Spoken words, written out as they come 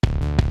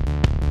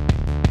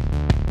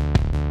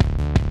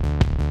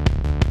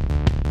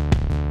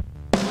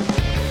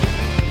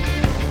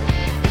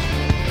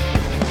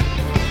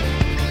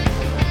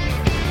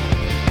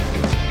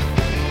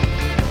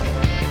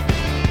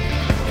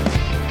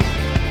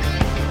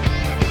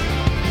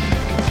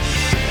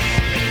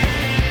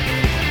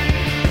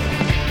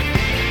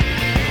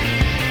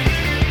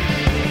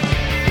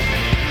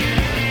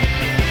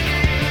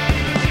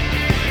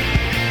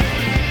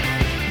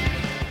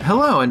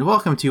and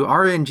welcome to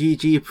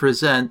RNGG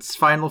Presents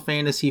Final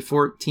Fantasy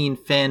XIV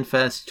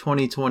FanFest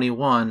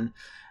 2021,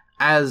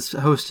 as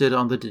hosted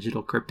on the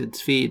Digital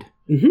Cryptids feed.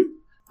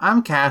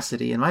 I'm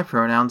Cassidy, and my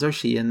pronouns are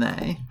she and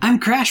they. I'm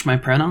Crash, my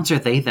pronouns are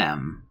they,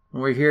 them.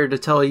 We're here to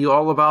tell you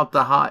all about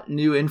the hot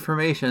new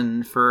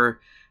information for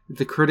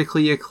the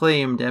critically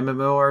acclaimed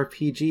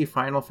MMORPG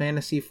Final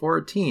Fantasy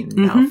XIV,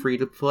 now free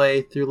to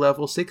play through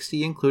level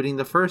 60, including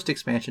the first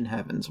expansion,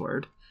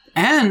 Heavensward.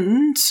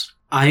 And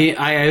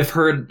I've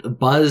heard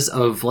buzz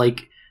of,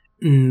 like,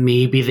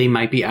 maybe they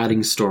might be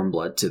adding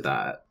Stormblood to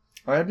that.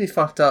 Well, that'd be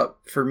fucked up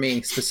for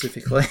me,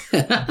 specifically.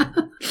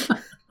 I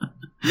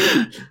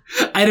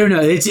don't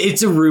know.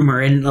 It's a rumor,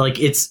 and, like,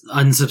 it's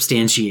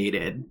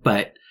unsubstantiated,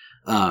 but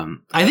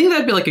I think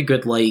that'd be, like, a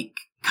good, like,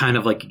 kind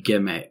of, like,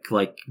 gimmick.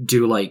 Like,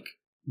 do, like,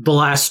 the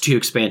last two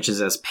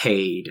expansions as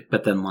paid,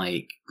 but then,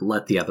 like,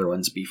 let the other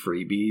ones be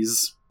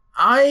freebies.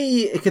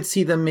 I could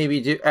see them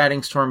maybe adding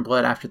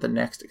Stormblood after the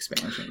next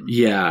expansion.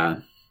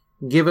 Yeah.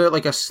 Give it,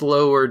 like, a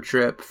slower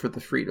drip for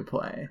the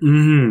free-to-play.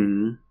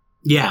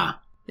 Yeah.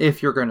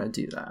 If you're gonna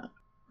do that.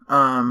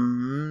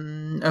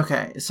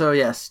 Okay, so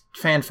yes,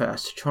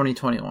 FanFest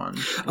 2021.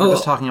 We're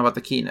just talking about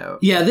the keynote.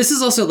 Yeah, this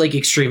is also, like,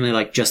 extremely,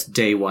 like, just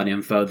day one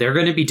info. They're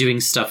going to be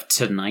doing stuff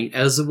tonight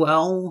as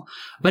well,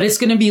 but it's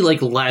going to be,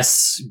 like,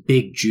 less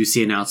big,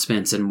 juicy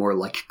announcements and more,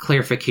 like,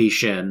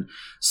 clarification,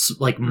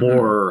 like,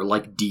 more,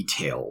 like,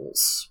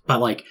 details.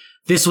 But, like,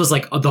 this was,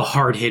 like, the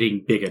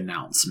hard-hitting big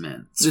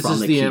announcements. This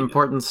is the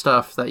important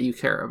stuff that you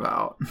care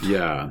about.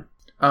 Yeah.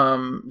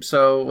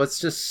 So let's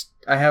just...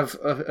 I have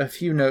a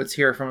few notes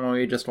here from when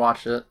we just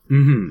watched it.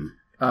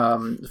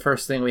 The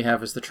first thing we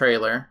have is the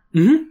trailer.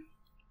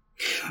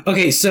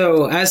 Okay,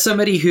 so as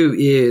somebody who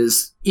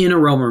is in A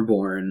Realm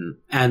Reborn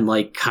and,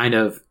 like, kind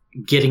of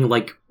getting,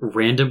 like,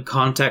 random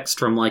context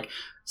from, like,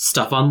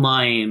 stuff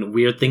online,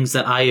 weird things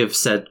that I have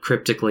said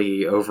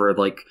cryptically over,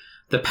 like,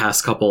 the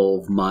past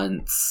couple of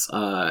months.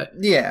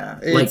 Yeah,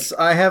 it's... Like,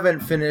 I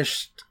haven't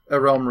finished A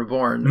Realm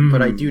Reborn,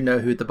 but I do know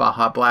who the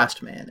Baja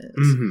Blast Man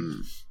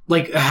is.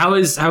 Like, how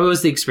was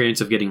the experience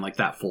of getting, like,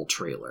 that full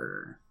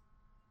trailer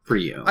for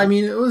you? I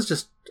mean, it was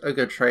just a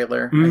good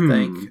trailer, I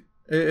think.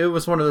 It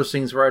was one of those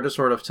things where I just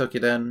sort of took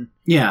it in.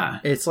 Yeah.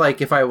 It's like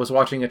if I was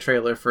watching a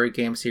trailer for a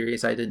game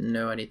series I didn't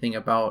know anything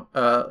about.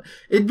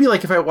 It'd be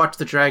like if I watched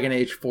the Dragon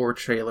Age 4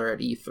 trailer at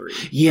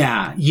E3.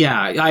 Yeah.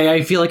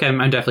 I feel like I'm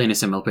definitely in a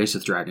similar place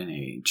with Dragon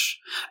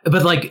Age.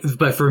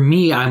 But for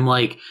me, I'm,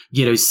 like,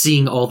 you know,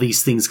 seeing all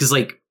these things, because,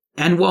 like,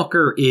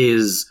 Endwalker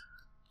is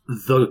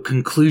the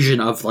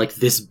conclusion of, like,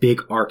 this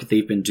big arc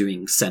they've been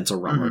doing since A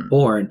Realm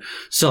Reborn.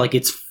 So, like,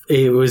 it's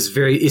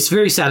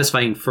very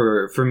satisfying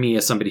for me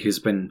as somebody who's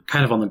been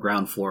kind of on the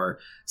ground floor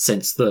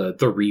since the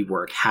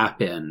rework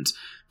happened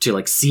to,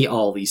 like, see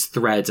all these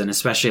threads, and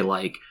especially,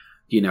 like,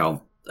 you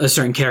know, a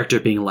certain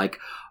character being like,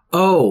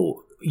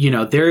 oh, you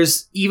know,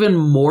 there's even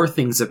more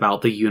things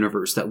about the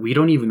universe that we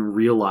don't even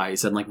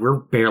realize, and, like, we're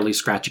barely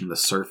scratching the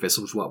surface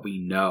with what we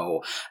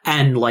know.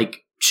 And,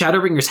 like,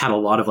 Shadowbringers had a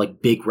lot of,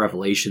 like, big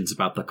revelations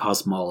about the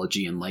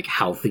cosmology and, like,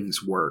 how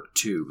things work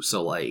too.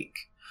 So, like,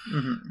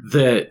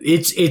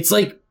 it's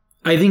like,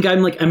 I think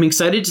I'm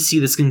excited to see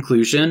this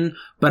conclusion,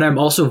 but I'm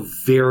also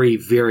very,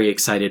 very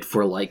excited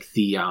for, like,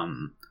 the,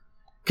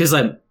 cause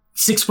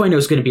 6.0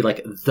 is going to be,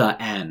 like, the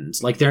end.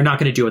 Like, they're not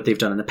going to do what they've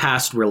done in the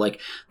past, where, like,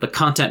 the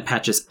content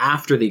patches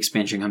after the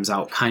expansion comes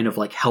out kind of,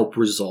 like, help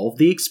resolve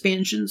the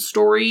expansion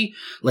story.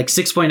 Like,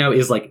 6.0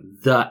 is, like,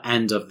 the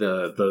end of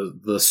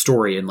the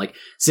story, and, like,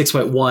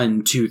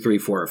 6.1, 2, 3,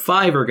 4,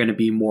 5 are going to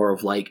be more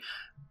of, like,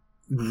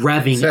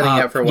 revving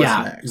up for what's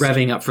next.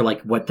 Revving up for,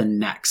 like, what the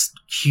next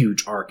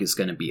huge arc is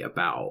going to be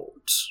about.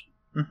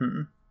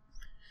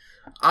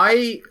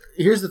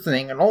 Here's the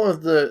thing, and all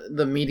of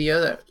the media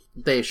that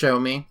they show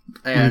me,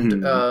 and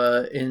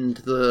in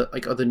the,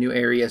 like, other new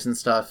areas and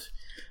stuff,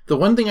 the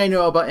one thing I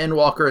know about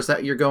Endwalker is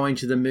that you're going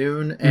to the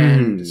moon,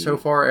 and so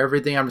far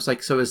everything I'm just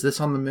like, so is this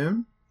on the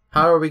moon?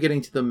 How are we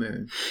getting to the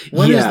moon?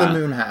 When is the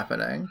moon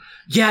happening?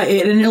 Yeah,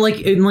 and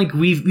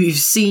we've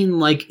seen,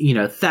 like, you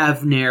know,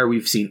 Thavnair,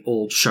 we've seen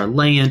Old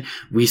Sharlayan,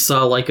 we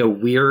saw, like, a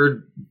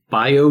weird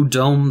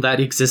biodome that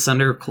exists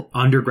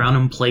underground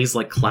and plays,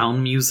 like,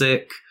 clown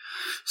music.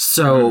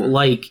 So,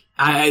 like,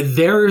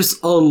 there's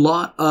a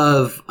lot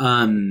of,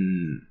 Not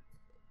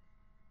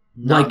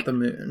the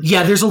moon.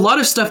 Yeah, there's a lot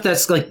of stuff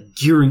that's, like,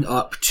 gearing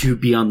up to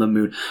be on the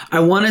moon.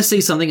 I want to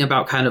say something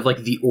about kind of, like,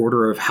 the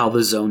order of how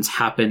the zones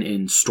happen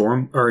in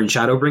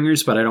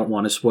Shadowbringers, but I don't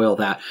want to spoil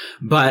that.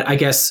 But I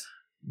guess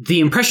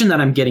the impression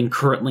that I'm getting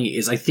currently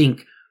is, I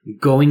think,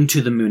 going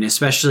to the moon,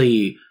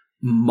 especially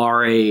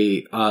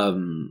Mare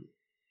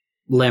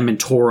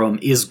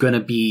Lamentorum, is going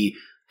to be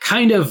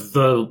kind of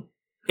the...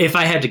 If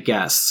I had to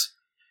guess,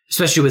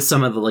 especially with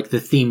some of the, like, the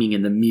theming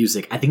and the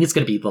music, I think it's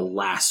going to be the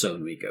last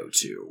zone we go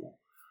to.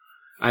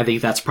 I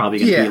think that's probably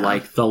going to be,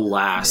 like, the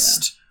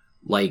last,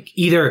 like,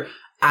 either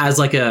as,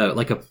 like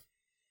a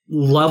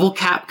level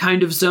cap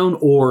kind of zone,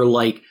 or,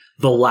 like,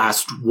 the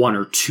last 1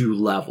 or 2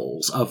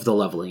 levels of the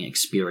leveling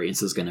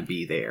experience is going to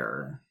be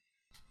there.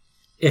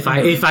 If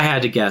I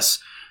had to guess,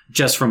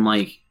 just from,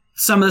 like,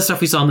 some of the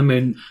stuff we saw on the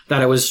moon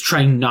that I was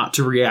trying not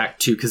to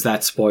react to because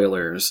that's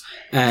spoilers,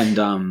 and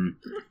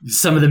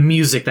some of the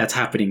music that's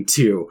happening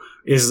too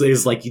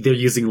is like they're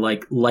using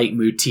like light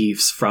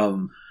motifs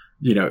from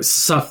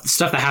stuff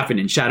that happened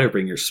in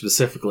Shadowbringers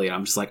specifically. And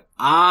I'm just like,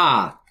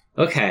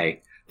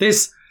 okay,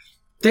 there's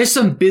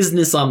some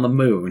business on the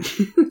moon.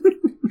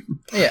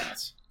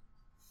 Yes.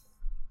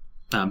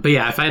 But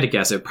yeah, if I had to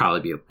guess, it would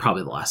probably be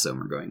the last zone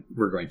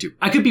we're going to.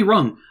 I could be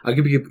wrong. I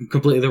could be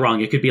completely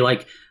wrong. It could be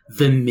like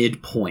the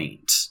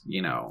midpoint,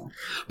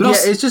 But yeah,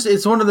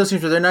 it's one of those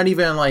things where they're not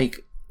even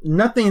like,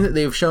 nothing that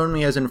they've shown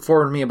me has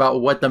informed me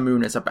about what the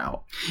moon is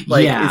about.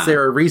 Like, is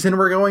there a reason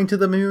we're going to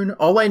the moon?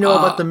 All I know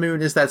about the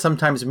moon is that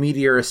sometimes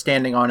Meteor is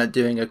standing on it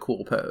doing a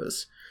cool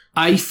pose.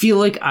 I feel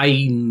like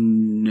I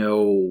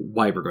know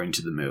why we're going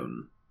to the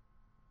moon.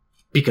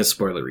 Because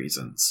spoiler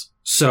reasons.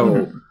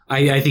 So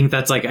I think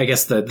that's like, I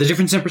guess the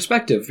difference in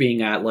perspective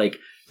being at like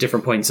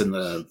different points in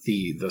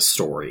the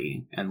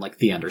story and like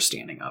the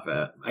understanding of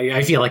it.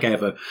 I feel like I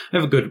have a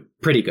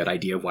pretty good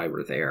idea of why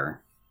we're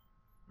there.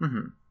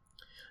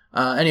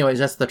 Anyways,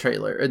 that's the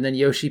trailer. And then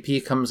Yoshi P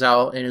comes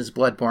out in his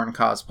Bloodborne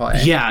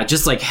cosplay. Yeah,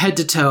 just like head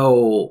to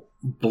toe,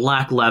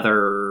 black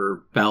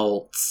leather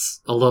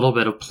belts, a little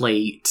bit of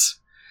plate,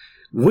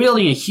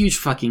 wielding a huge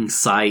fucking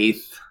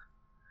scythe.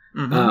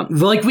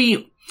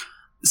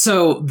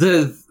 So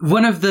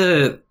one of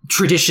the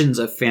traditions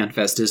of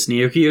FanFest is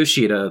Naoki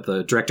Yoshida,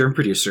 the director and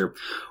producer,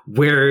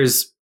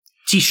 wears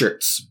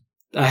t-shirts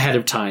ahead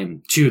of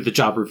time to the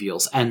job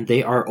reveals, and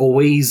they are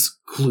always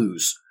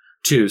clues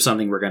to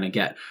something we're going to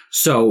get.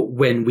 So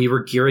when we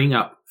were gearing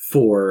up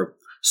for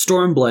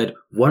Stormblood,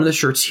 one of the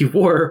shirts he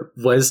wore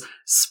was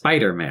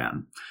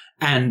Spider-Man.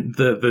 And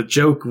the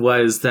joke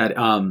was that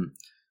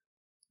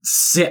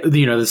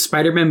the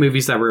Spider-Man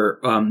movies that were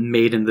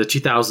made in the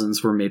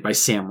 2000s were made by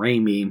Sam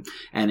Raimi,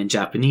 and in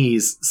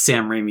Japanese,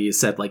 Sam Raimi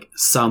said like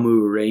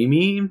Samu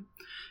Raimi,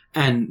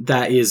 and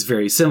that is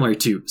very similar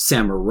to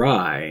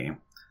samurai.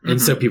 And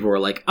so people were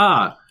like,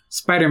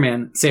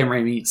 Spider-Man, Sam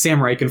Raimi,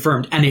 samurai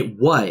confirmed, and it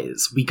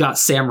was. We got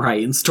samurai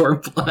in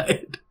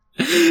Stormblood.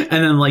 And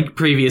then like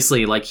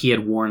previously, like he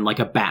had worn like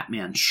a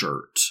Batman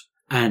shirt,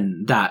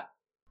 and that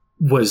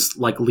was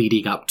like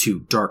leading up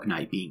to Dark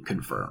Knight being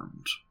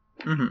confirmed.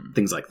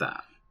 Things like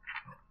that.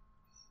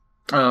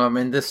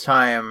 And this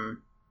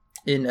time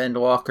in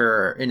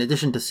Endwalker, in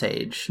addition to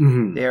Sage,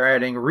 they're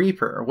adding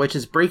Reaper, which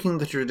is breaking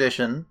the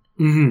tradition.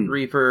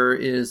 Reaper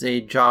is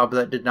a job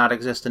that did not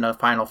exist in a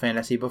Final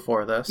Fantasy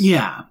before this.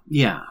 Yeah.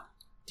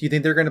 Do you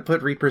think they're going to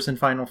put Reapers in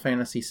Final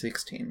Fantasy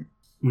 16?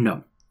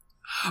 No.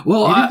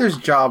 Well, do you think there's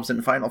jobs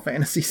in Final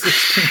Fantasy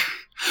 16?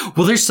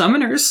 Well, there's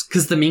summoners,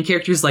 because the main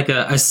character is like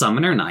a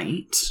summoner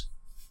knight.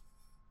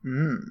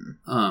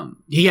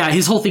 Yeah,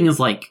 his whole thing is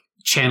like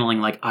channeling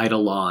like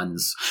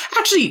Eidolons.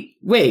 Actually,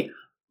 wait.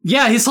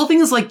 Yeah, his whole thing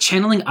is like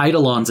channeling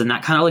Eidolons, and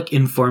that kind of like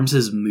informs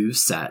his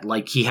moveset.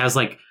 Like he has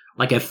like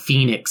a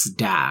Phoenix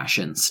dash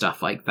and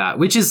stuff like that,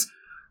 which is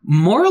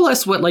more or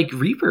less what like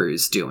Reaper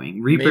is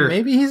doing.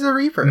 Maybe he's a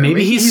Reaper.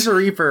 Maybe he's a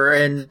Reaper,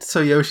 and so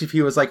Yoshi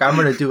P was like, I'm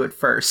going to do it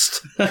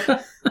first.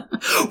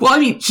 Well, I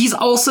mean, he's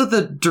also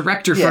the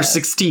director for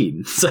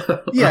 16.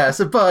 So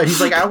yes, but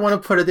he's like, I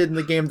want to put it in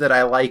the game that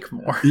I like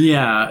more.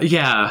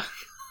 Yeah.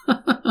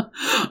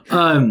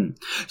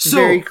 So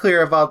very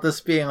clear about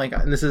this being like,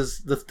 this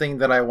is the thing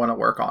that I want to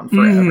work on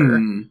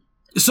forever.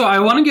 So I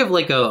want to give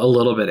like a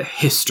little bit of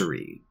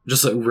history,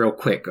 just like real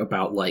quick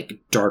about like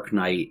Dark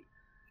Knight,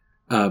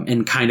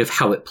 and kind of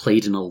how it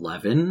played in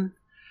 11,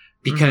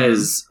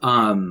 because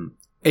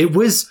it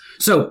was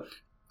so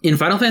in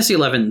Final Fantasy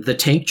 11, the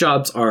tank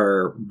jobs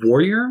are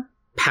Warrior,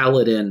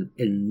 Paladin,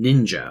 and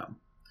Ninja.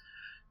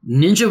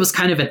 Ninja was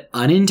kind of an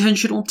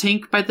unintentional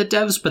tank by the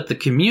devs, but the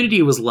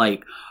community was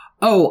like,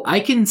 oh, I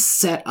can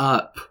set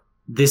up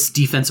this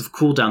defensive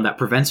cooldown that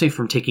prevents me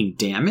from taking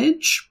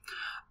damage.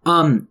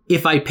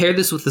 If I pair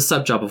this with the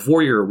subjob of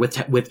Warrior,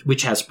 with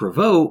which has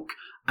Provoke,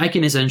 I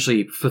can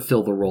essentially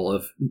fulfill the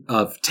role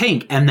of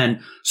tank. And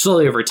then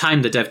slowly over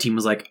time, the dev team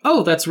was like,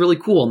 oh, that's really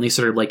cool. And they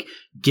started like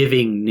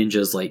giving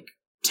ninjas like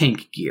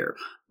tank gear.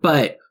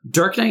 But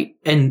Dark Knight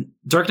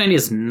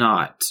is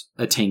not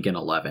a tank in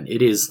 11.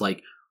 It is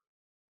like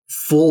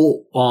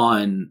full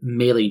on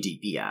melee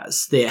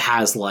DPS. It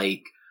has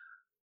like,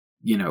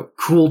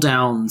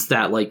 cooldowns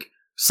that like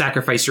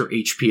sacrifice your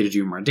HP to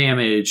do more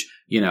damage.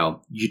 You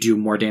do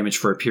more damage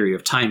for a period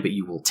of time, but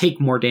you will take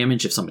more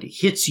damage if somebody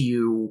hits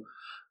you.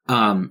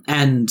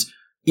 And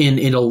in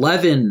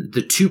 11,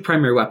 the two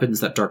primary weapons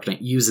that Dark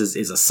Knight uses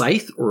is a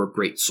scythe or a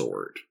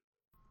greatsword.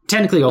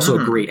 Technically also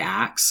a great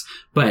axe,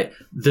 but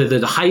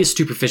the highest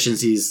two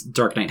proficiencies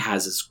Dark Knight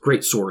has is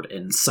greatsword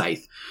and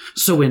scythe.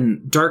 So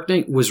when Dark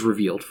Knight was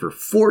revealed for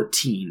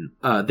 14,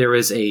 there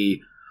is I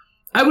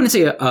wouldn't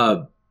say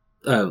a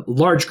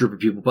large group of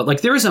people, but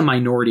like there is a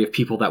minority of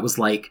people that was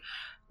like,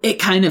 it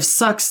kind of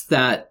sucks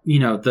that,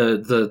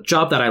 the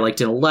job that I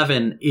liked in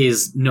 11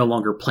 is no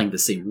longer playing the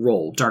same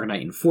role. Dark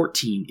Knight in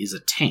 14 is a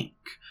tank.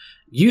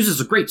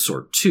 Uses a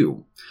greatsword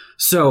too.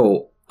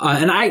 So,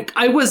 and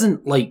I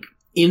wasn't like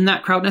in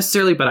that crowd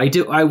necessarily, but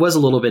I was a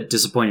little bit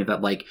disappointed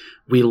that like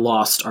we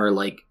lost our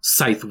like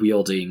scythe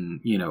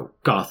wielding,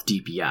 goth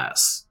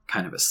DPS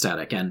kind of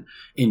aesthetic, and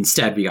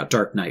instead we got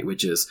Dark Knight,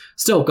 which is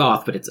still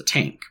goth, but it's a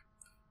tank.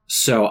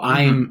 So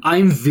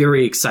I'm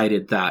very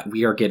excited that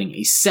we are getting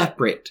a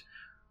separate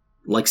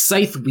like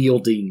scythe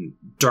wielding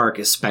dark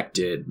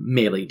aspected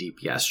melee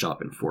DPS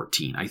job in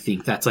 14. I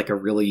think that's like a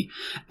really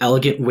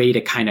elegant way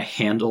to kind of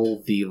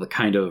handle the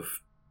kind of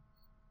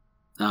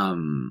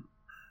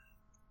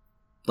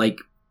like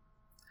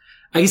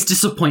I guess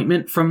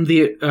disappointment from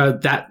the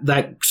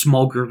that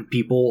small group of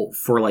people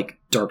for like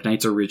Dark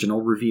Knight's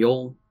original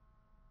reveal.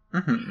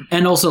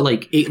 And also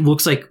like it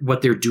looks like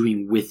what they're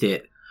doing with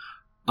it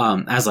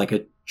as like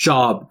a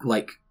job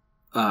like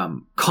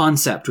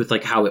concept with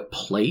like how it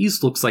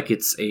plays looks like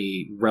it's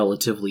a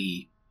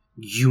relatively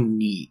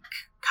unique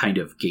kind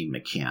of game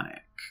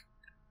mechanic.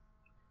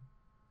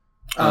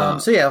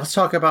 So yeah, let's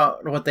talk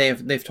about what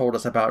they've told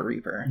us about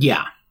Reaper.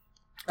 Yeah.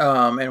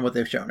 And what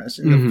they've shown us.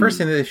 And the first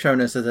thing that they've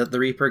shown us is that the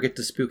Reaper gets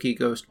a spooky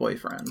ghost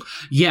boyfriend.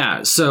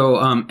 Yeah, so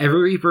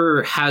every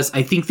Reaper has,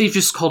 I think they've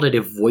just called it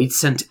a Void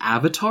Scent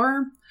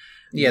avatar.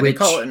 Yeah, they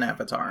call it an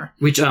avatar.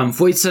 Which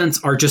Void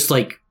Scents are just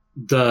like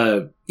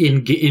the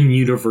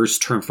in-universe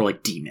term for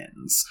like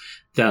demons.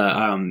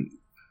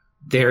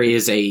 There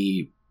is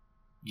a,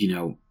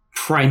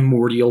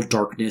 primordial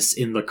darkness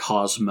in the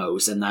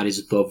cosmos, and that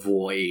is the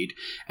Void,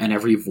 and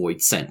every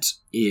Void Scent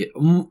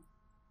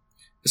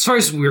as far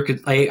as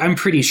I'm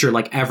pretty sure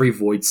like every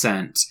Void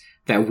Scent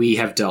that we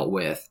have dealt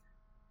with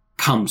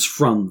comes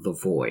from the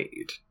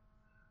Void.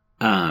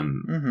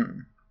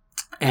 And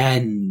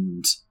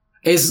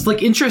it's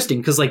like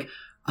interesting because like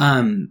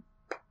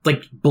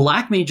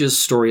Black Mage's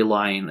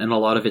storyline and a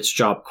lot of its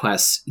job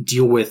quests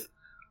deal with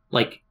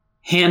like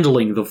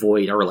handling the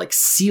Void or like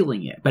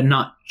sealing it, but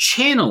not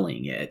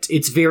channeling it.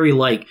 It's very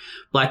like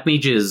Black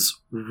Mage's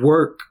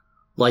work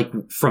like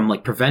from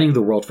like preventing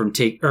the world from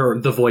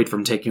the Void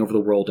from taking over the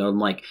world and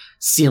like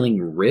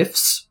sealing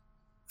rifts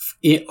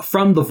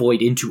from the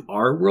Void into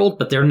our world,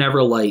 but they're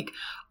never like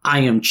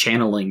I am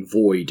channeling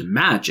Void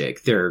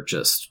magic. They're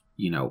just,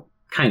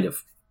 kind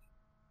of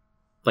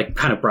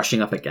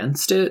brushing up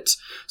against it.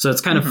 So it's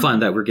kind of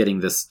fun that we're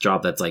getting this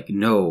job that's like,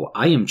 no,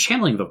 I am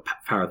channeling the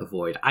power of the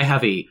Void. I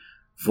have a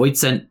Void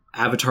Scent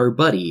avatar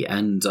buddy,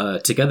 and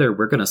together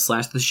we're gonna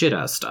slash the shit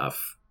out of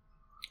stuff.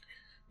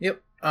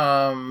 Yep.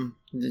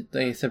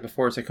 They said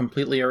before it's a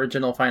completely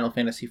original Final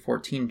Fantasy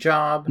XIV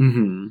job.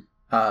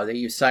 They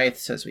use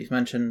scythes, as we've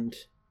mentioned.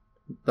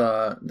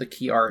 The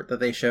key art that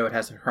they showed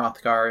has a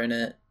Hrothgar in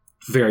it.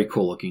 Very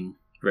cool looking.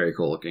 Very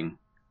cool looking.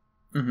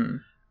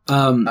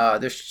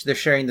 They're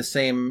sharing the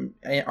same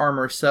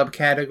armor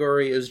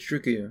subcategory as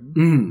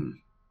Dragoon.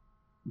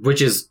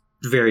 Which is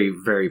very,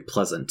 very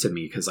pleasant to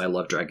me because I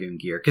love Dragoon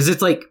gear. Because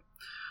it's like,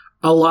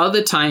 a lot of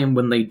the time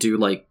when they do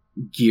like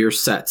gear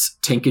sets,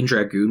 Tank and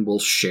Dragoon will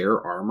share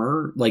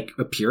armor, like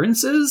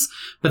appearances,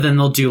 but then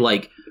they'll do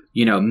like,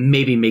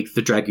 maybe make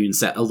the Dragoon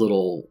set a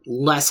little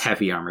less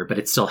heavy armor, but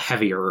it's still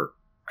heavier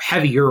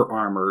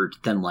armored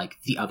than like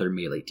the other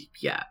melee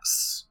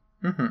DPS.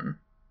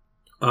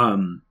 I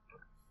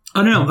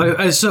don't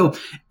know. So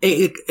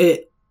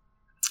it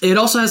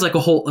also has like a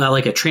whole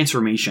like a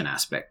transformation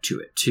aspect to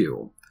it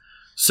too.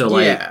 So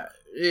like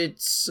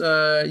it's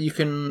you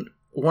can.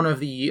 One of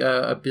the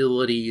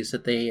abilities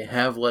that they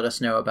have let us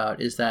know about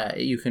is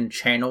that you can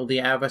channel the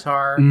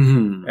avatar,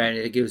 and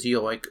it gives you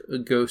like a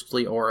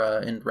ghostly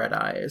aura and red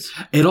eyes.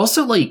 It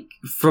also like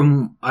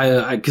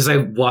because I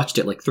watched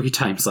it like 3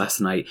 times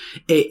last night.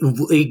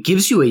 It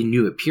gives you a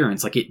new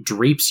appearance, like it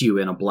drapes you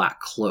in a black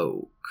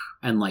cloak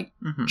and like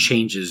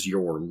changes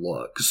your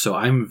look. So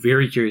I'm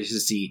very curious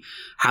to see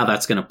how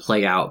that's going to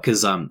play out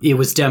because it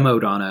was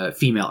demoed on a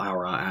female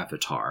aura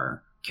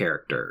avatar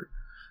character.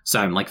 So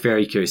I'm like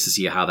very curious to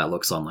see how that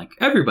looks on like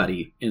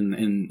everybody in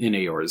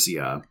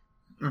Eorzea.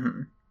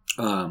 You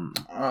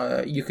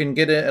can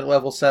get it at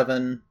level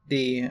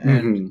 70,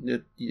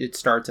 and it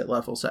starts at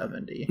level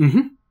 70.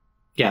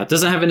 Yeah, it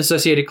doesn't have an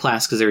associated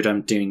class because they're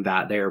done doing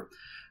that. They're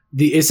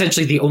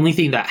essentially the only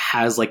thing that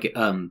has like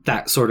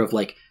that sort of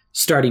like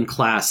starting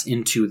class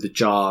into the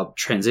job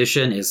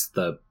transition is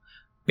the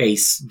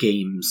base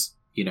games,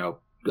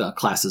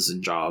 classes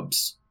and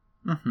jobs.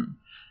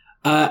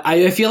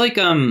 I feel like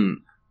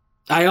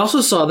I also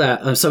saw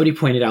that somebody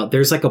pointed out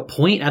there's like a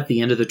point at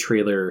the end of the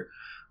trailer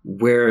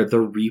where the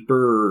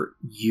Reaper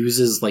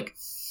uses like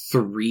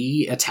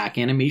 3 attack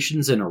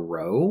animations in a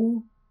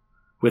row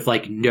with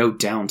like no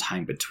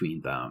downtime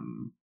between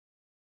them.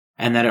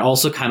 And then it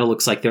also kind of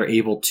looks like they're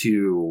able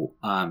to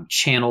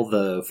channel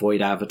the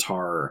Void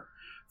Avatar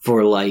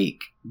for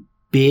like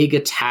big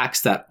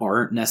attacks that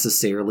aren't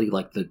necessarily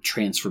like the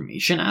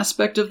transformation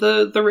aspect of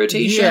the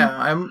rotation. Yeah,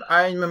 I'm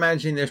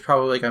imagining there's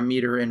probably like a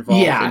meter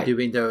involved in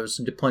doing those.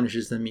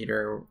 Replenishes the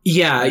meter.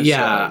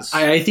 Yeah.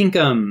 I think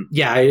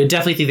I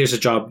definitely think there's a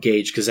job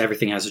gauge because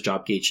everything has a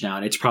job gauge now,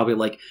 and it's probably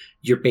like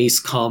your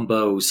base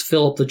combos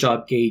fill up the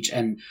job gauge.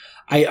 And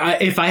I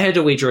if I had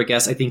to wager a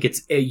guess, I think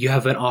it's you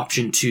have an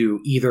option to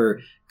either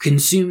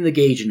consume the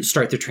gauge and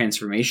start the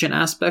transformation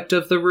aspect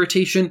of the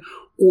rotation,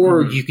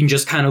 or you can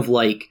just kind of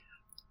like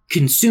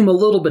consume a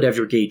little bit of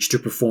your gauge to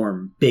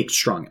perform big,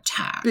 strong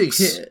attacks. Big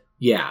hit.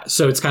 Yeah,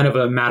 so it's kind of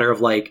a matter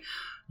of like,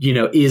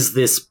 is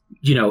this,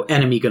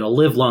 enemy going to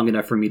live long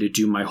enough for me to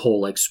do my whole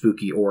like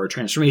spooky aura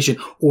transformation?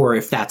 Or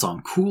if that's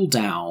on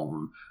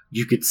cooldown,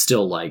 you could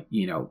still like,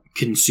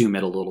 consume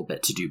it a little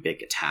bit to do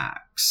big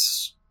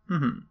attacks.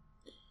 Mm-hmm.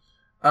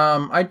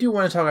 I do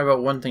want to talk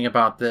about one thing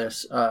about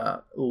this,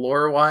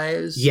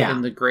 lore-wise,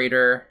 in the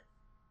greater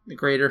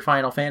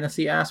Final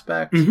Fantasy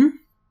aspect.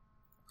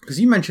 Because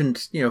you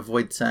mentioned,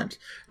 Void Scent.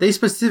 They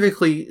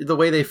specifically, the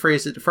way they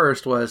phrased it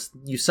first was,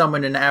 you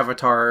summon an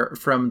avatar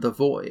from the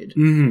Void.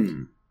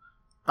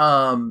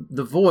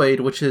 The Void,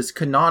 which is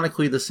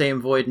canonically the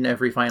same Void in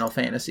every Final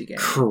Fantasy game.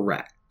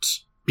 Correct.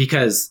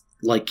 Because,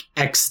 like,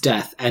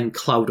 Exdeath and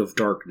Cloud of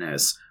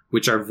Darkness,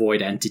 which are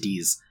Void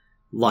entities,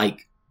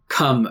 like,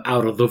 come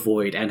out of the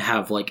Void and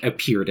have, like,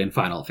 appeared in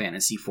Final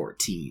Fantasy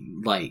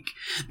XIV. Like,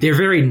 they're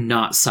very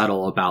not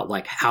subtle about,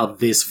 like, how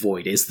this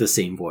Void is the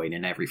same Void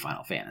in every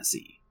Final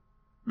Fantasy.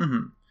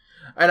 And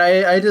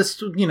I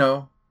just,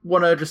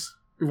 want to just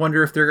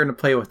wonder if they're going to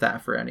play with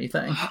that for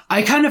anything.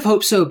 I kind of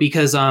hope so,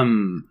 because,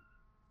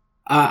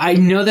 I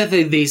know that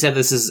they said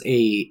this is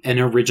an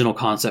original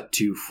concept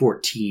to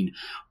 14,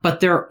 but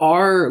there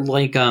are,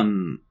 like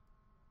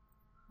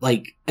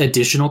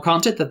additional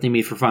content that they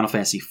made for Final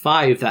Fantasy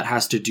V that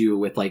has to do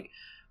with, like,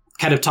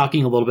 kind of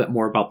talking a little bit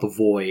more about the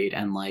Void,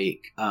 and, I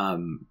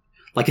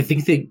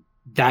think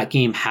that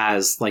game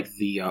has, like,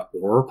 the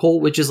Oracle,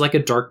 which is, like, a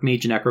Dark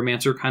Mage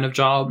Necromancer kind of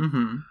job.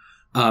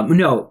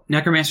 No,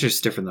 Necromancer is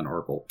different than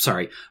Oracle.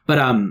 Sorry. But,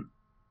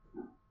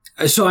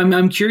 so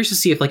I'm curious to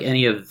see if, like,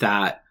 any of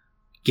that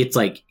gets,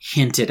 like,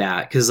 hinted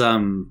at. Because, I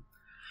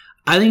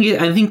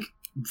think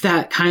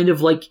that kind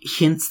of, like,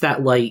 hints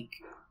that, like,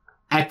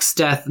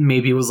 Exdeath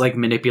maybe was, like,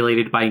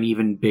 manipulated by an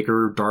even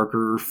bigger,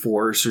 darker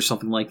force or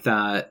something like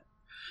that.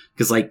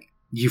 Because, like,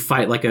 you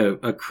fight, like,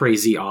 a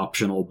crazy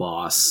optional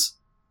boss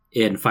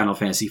in Final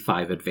Fantasy V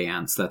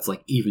Advance that's,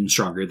 like, even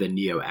stronger than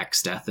Neo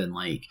Exdeath and,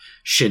 like,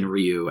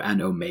 Shinryu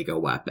and Omega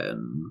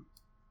Weapon.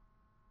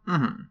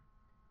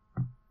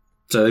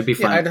 So it'd be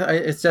fun. Yeah,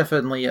 it's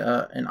definitely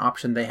an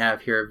option they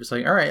have here. It's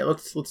like, all right,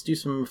 let's do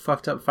some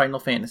fucked up Final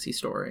Fantasy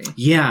story.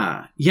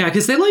 Yeah,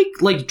 because they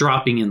like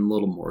dropping in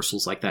little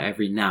morsels like that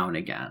every now and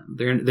again.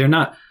 They're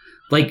not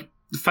like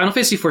Final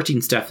Fantasy XIV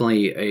is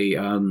definitely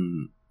a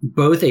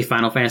both a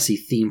Final Fantasy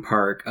theme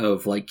park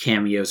of, like,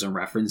 cameos and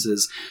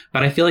references,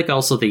 but I feel like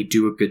also they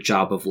do a good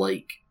job of,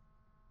 like,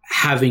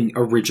 having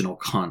original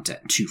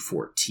content to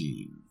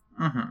 14.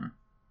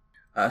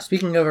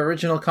 Speaking of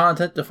original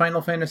content to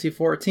Final Fantasy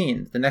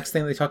XIV, the next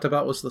thing they talked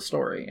about was the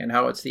story and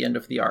how it's the end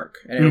of the arc,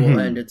 and it will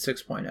end in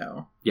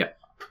 6.0. Yeah.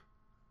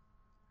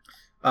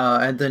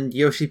 And then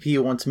Yoshi P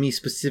wants me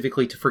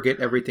specifically to forget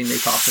everything they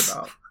talked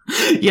about.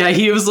 Yeah,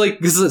 he was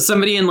like,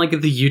 somebody in, like, the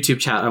YouTube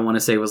chat, I want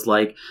to say, was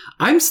like,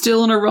 I'm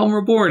still in A Realm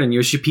Reborn, and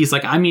Yoshi P's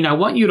like, I mean, I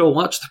want you to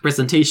watch the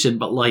presentation,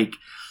 but, like,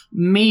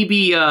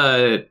 maybe,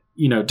 don't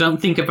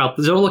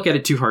look at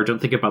it too hard, don't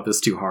think about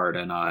this too hard,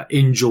 and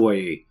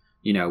enjoy,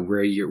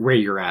 where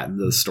you're at in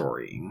the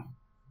story.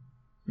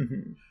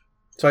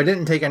 So I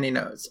didn't take any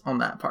notes on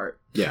that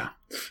part. Yeah.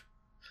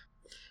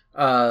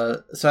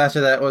 So after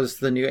that was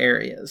the new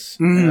areas.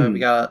 We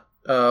got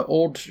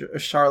Old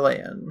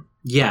Sharlayan.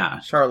 Yeah.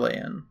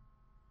 Sharlayan,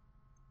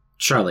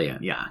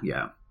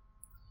 yeah.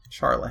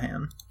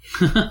 Sharlahan.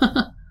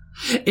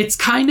 It's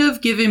kind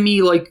of giving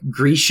me, like,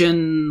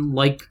 Grecian,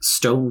 like,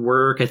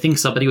 stonework. I think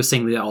somebody was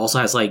saying that it also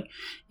has, like,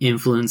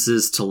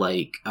 influences to,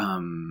 like,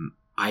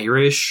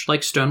 Irish,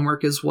 like,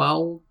 stonework as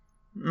well.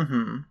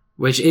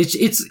 Which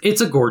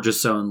it's a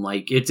gorgeous zone.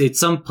 Like, it's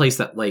some place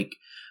that, like,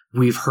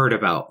 we've heard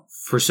about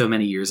for so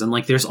many years. And,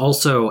 like, there's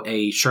also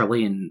a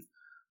Sharlayan,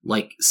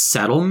 like,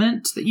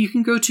 settlement that you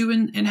can go to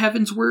in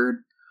Heaven's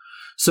Word.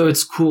 So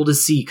it's cool to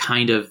see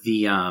kind of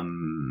the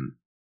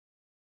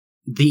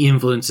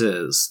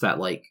influences that,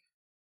 like,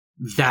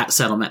 that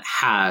settlement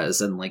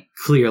has, and, like,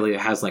 clearly it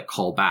has, like,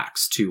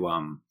 callbacks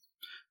to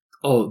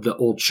the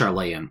old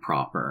Sharlayan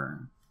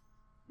proper.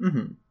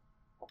 And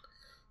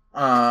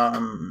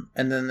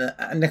then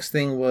the next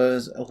thing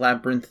was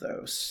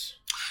Labyrinthos.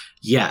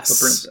 Yes.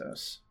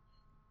 Labyrinthos.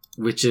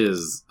 Which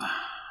is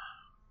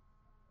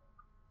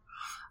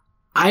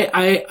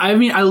I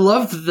mean, I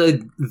love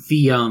the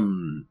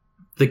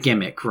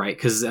gimmick, right?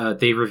 Because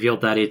they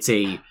revealed that it's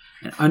an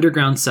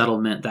underground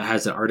settlement that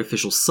has an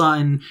artificial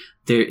sun.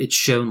 There, it's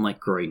shown, like,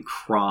 growing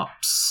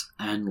crops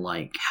and,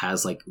 like,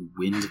 has, like,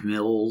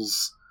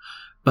 windmills,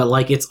 but,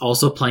 like, it's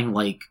also playing,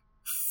 like,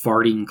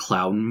 farting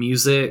clown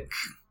music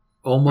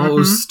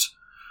almost.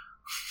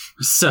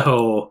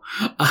 So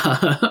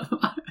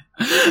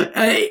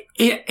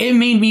it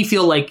made me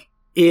feel like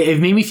it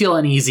made me feel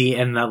uneasy,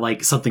 and that,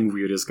 like, something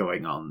weird is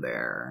going on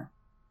there.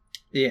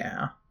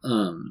 Yeah.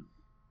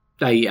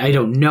 I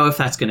don't know if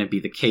that's going to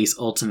be the case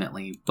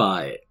ultimately,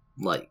 but,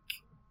 like,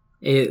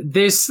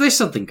 there's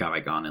something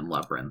going on in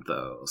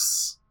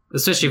Labyrinthos,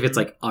 especially if it's,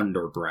 like,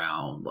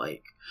 underground.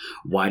 Like,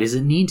 why does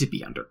it need to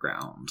be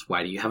underground?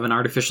 Why do you have an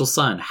artificial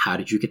sun? How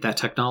did you get that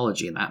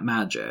technology and that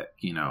magic,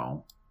 you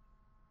know?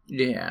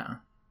 Yeah.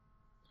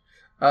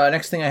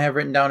 Next thing I have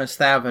written down is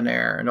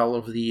Thavnair and all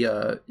of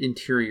the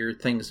interior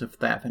things of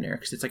Thavnair,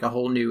 because it's like a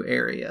whole new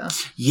area.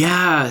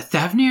 Yeah,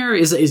 Thavnair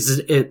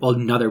is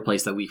another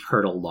place that we've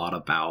heard a lot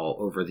about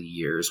over the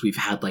years. We've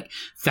had like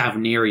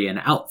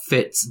Thavnarian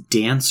outfits.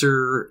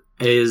 Dancer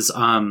is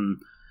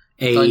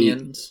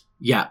Onions.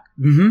 Yeah.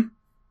 Mm-hmm.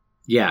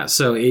 Yeah,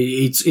 so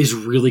it's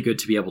really good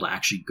to be able to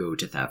actually go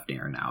to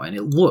Thavnair now, and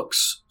it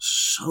looks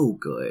so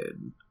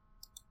good.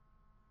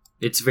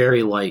 It's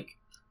very like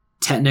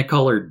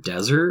Technicolor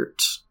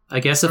desert, I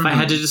guess, if I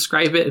had to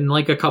describe it in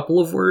like a couple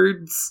of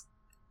words.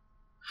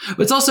 But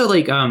it's also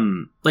like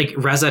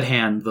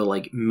Razadhan, the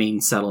like main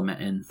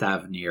settlement in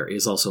Thavnair,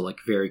 is also like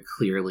very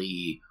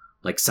clearly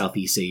like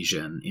Southeast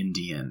Asian,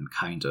 Indian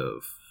kind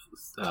of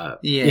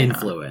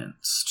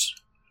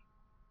influenced.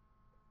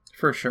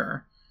 For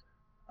sure.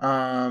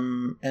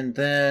 And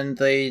then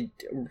they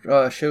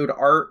showed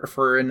art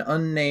for an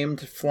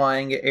unnamed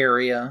flying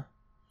area.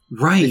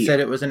 Right. They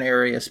said it was an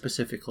area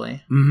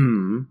specifically.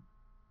 Mm-hmm.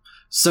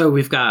 So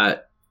we've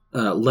got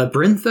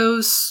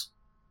Labyrinthos,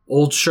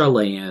 Old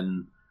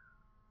Sharlayan,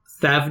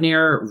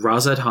 Thavnair,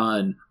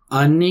 Razadhan,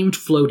 unnamed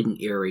floating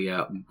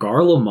area,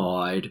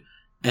 Garlemald,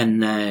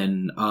 and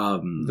then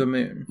the moon. The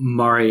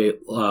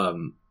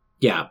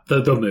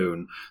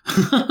moon.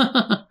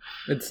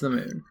 It's the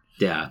moon.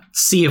 Yeah,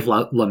 Sea of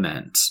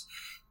Lament.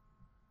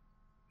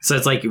 So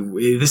it's like,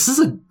 this is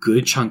a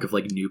good chunk of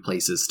like new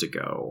places to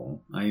go.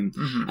 And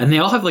they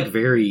all have like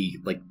very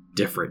like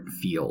different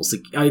feels.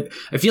 Like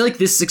I feel like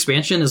this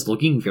expansion is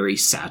looking very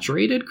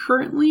saturated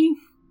currently.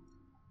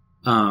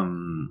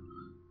 And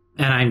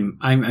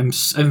I'm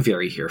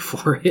very here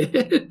for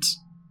it.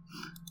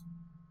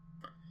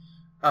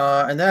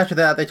 And then after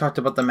that, they talked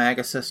about the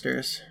Maga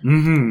Sisters.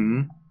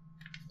 Mm-hmm.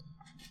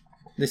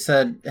 They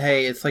said,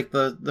 hey, it's like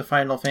the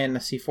Final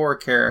Fantasy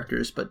IV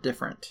characters, but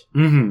different.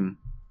 Mm-hmm.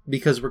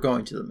 Because we're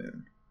going to the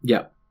moon.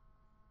 Yep.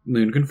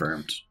 Moon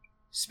confirmed.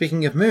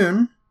 Speaking of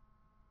moon,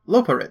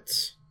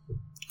 Loparitz.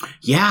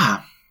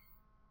 Yeah.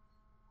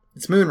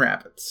 It's Moon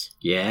Rapids.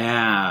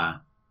 Yeah.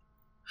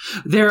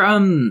 They're,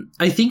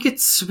 I think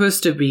it's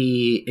supposed to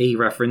be a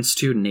reference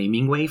to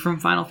Naming Way from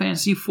Final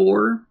Fantasy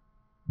IV.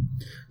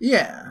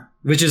 Yeah.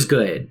 Which is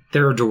good.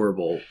 They're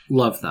adorable.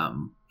 Love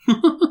them.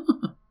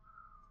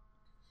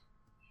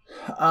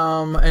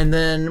 And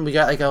then we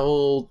got like a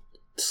whole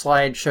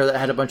slideshow that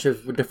had a bunch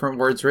of different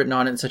words written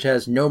on it, such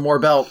as "No more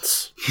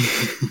belts."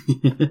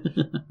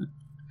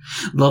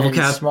 Level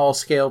cap, small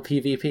scale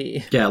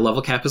PvP. Yeah,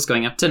 level cap is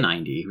going up to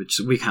 90, which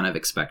we kind of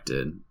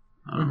expected.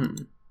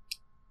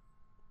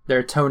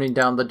 They're toning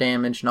down the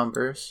damage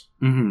numbers.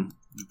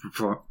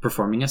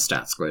 Performing a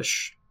stat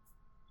squish.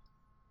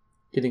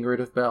 Getting rid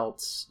of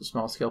belts.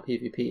 Small scale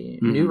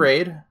PvP. New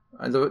raid.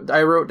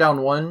 I wrote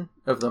down one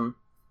of them.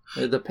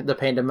 The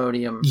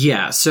Pandemonium.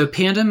 Yeah, so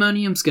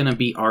Pandemonium's gonna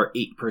be our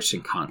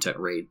 8-person content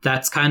raid.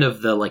 That's kind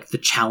of the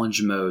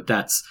challenge mode.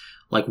 That's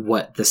like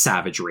what the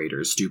Savage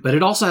Raiders do. But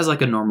it also has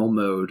like a normal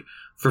mode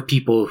for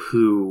people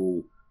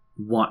who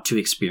want to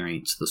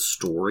experience the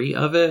story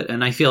of it.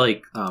 And I feel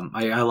like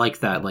I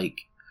like that,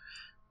 like,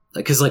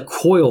 because like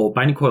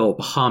Binding Coil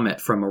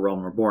Bahamut from A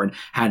Realm Reborn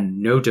had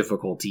no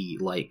difficulty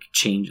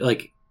change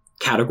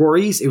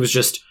categories. It was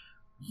just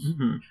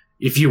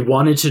if you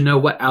wanted to know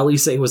what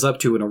Alice was up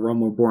to in A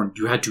Realm Reborn,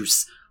 you had to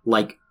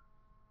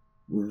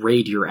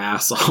raid your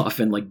ass off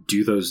and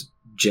do those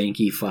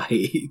janky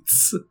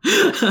fights.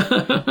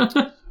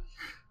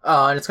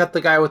 And it's got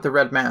the guy with the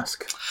red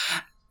mask.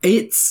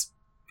 It's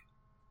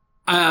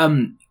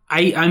I'm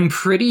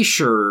pretty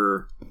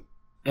sure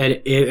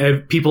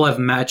people have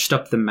matched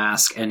up the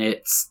mask, and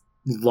it's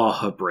La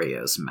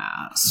Habrea's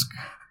mask.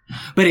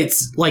 But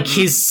it's like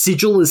his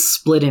sigil is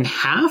split in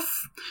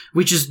half,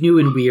 which is new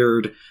and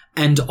weird.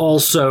 And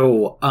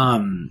also,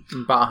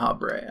 Baja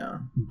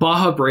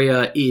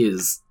Brea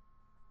is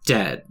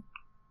dead.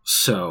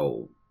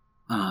 So,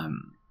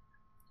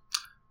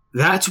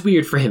 that's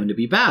weird for him to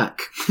be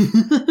back.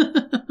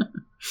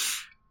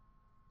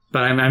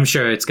 But I'm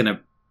sure it's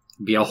gonna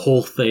be a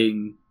whole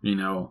thing, you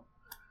know.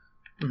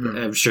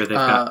 I'm sure they've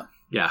got...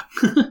 Yeah.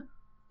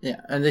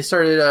 Yeah, and they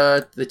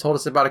started, they told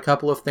us about a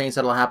couple of things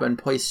that'll happen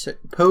post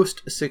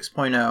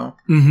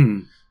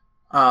 6.0.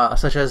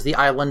 Such as the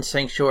Island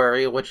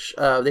Sanctuary, which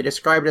they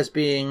described as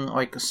being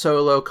like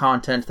solo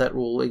content that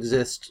will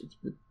exist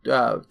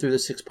through the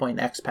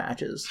 6.x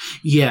patches.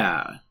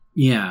 Yeah.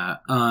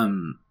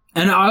 And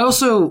I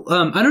also,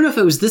 I don't know if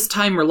it was this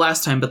time or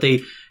last time, but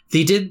they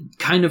did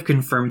kind of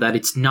confirm that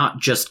it's not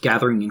just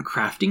gathering and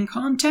crafting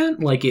content.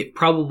 Like, it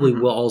probably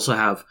will also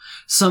have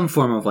some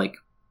form of,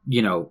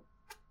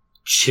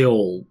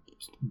 chill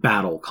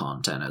battle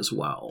content as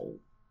well.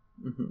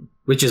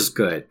 Which is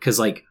good, because,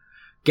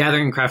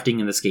 gathering and crafting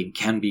in this game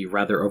can be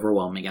rather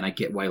overwhelming, and I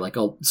get why,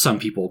 some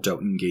people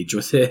don't engage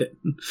with it.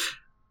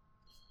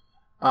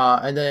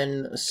 And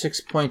then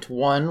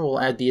 6.1 will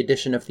add the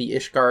addition of the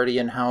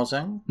Ishgardian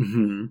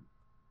housing.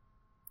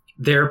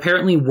 They're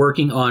apparently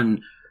working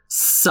on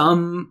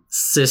some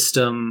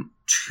system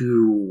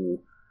to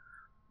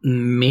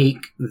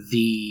make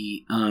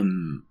the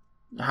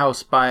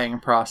house buying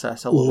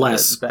process a little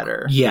bit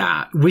better.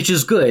 Yeah, which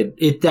is good.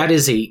 That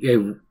is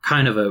a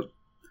kind of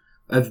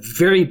a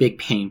very big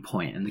pain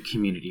point in the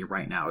community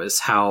right now, is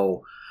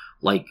how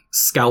like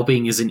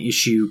scalping is an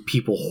issue,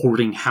 people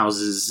hoarding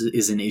houses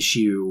is an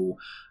issue.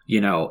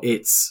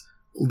 It's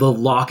the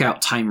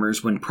lockout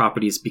timers when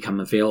properties become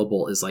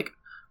available is like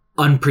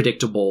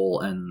unpredictable,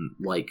 and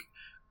like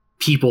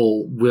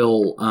people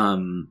will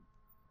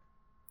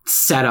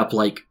set up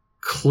like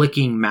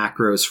clicking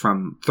macros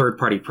from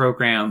third-party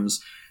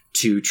programs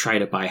to try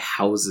to buy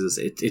houses.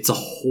 It's a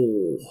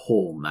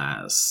whole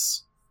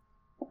mess.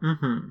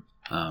 Mm-hmm.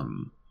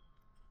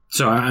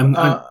 So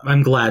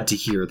I'm glad to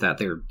hear that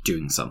they're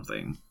doing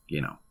something.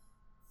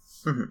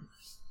 Mm-hmm.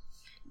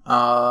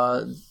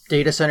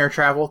 Data center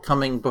travel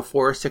coming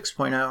before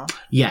 6.0.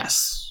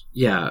 Yes,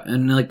 yeah,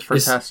 and like for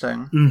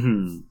testing.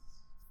 Mm-hmm.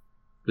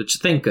 Which,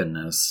 thank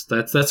goodness,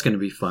 that's going to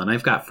be fun.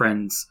 I've got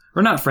friends,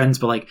 or not friends,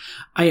 but like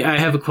I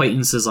have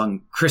acquaintances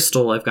on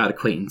Crystal. I've got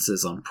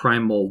acquaintances on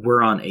Primal.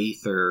 We're on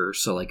Aether,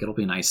 so like it'll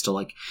be nice to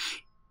like.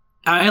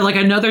 I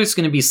know there's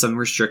going to be some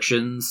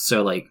restrictions,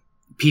 so like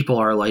people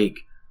are like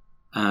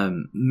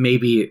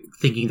maybe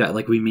thinking that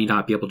like we may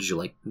not be able to do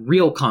like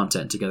real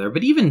content together,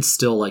 but even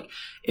still, like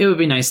it would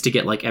be nice to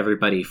get like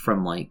everybody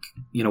from like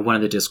one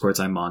of the Discords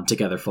I'm on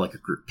together for like a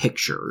group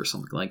picture or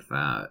something like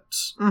that.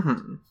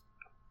 Mm-hmm.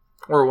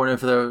 Or one of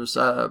those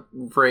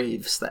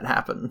raves that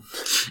happen.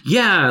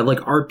 Yeah, like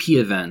RP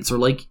events, or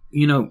like,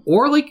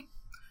 or like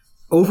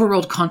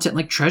overworld content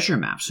like treasure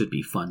maps would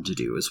be fun to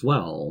do as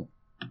well.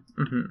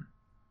 Mm-hmm.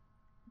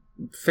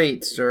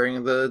 Fates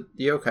during the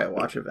Yokai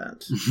Watch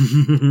event.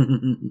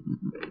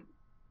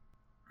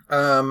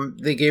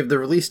 They gave the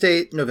release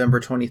date November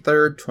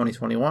 23rd,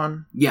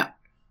 2021. Yeah.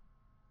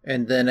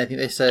 And then I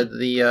think they said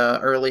the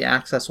early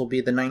access will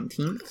be the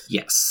 19th.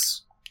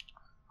 Yes.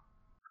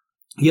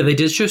 Yeah, they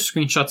did show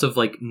screenshots of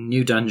like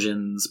new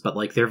dungeons, but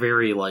like they're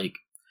very like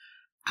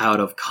out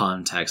of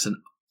context and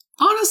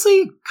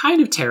honestly kind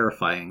of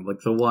terrifying. Like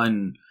the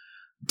one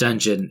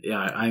dungeon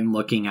I'm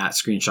looking at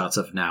screenshots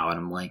of now, and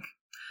I'm like,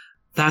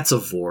 that's a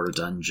Vor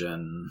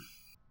dungeon.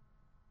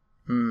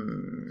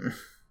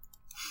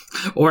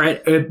 Or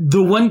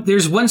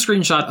there's one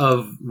screenshot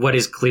of what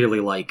is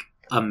clearly like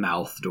a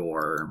mouth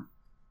door,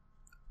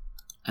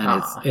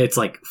 and it's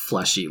like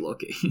fleshy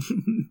looking.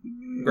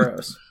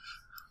 Gross.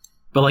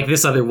 But like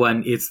this other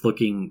one, it's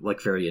looking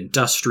like very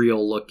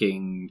industrial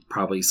looking,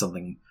 probably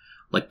something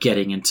like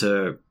getting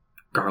into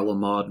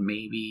Garlemald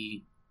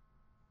maybe.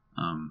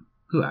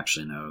 Who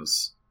actually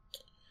knows?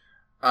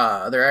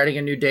 They're adding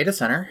a new data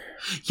center.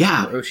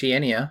 Yeah.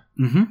 Oceania.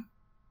 Mm-hmm.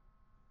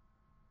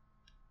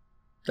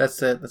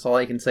 That's it. That's all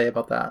I can say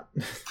about that.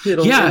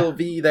 It'll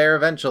be there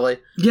eventually.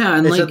 Yeah,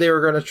 and they said they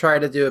were going to try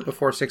to do it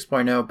before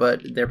 6.0,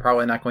 but they're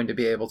probably not going to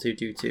be able to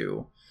due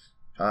to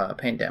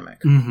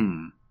pandemic.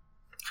 Mm-hmm.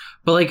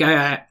 But like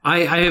I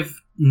have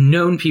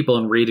known people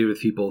and raided with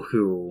people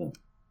who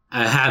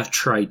have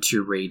tried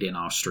to raid in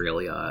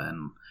Australia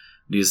and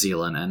New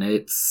Zealand, and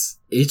it's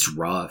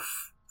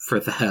rough for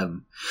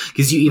them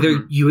because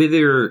you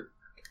either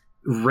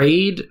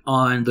raid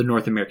on the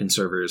North American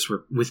servers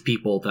with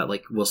people that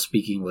like will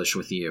speak English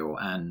with you,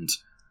 and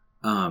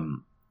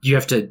you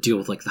have to deal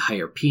with like the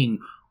higher ping,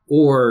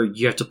 or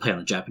you have to play on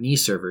the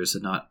Japanese servers,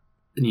 and not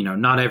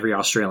every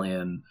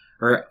Australian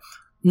or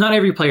not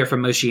every player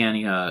from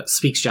Oceania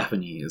speaks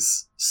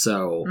Japanese,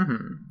 so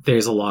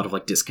there's a lot of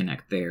like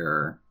disconnect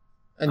there.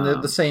 And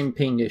the same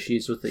ping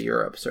issues with the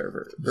Europe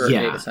server or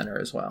data center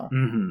as well.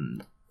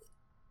 Mm-hmm.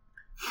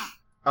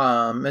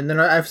 And then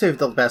I've saved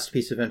the best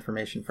piece of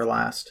information for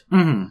last,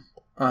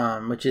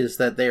 which is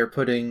that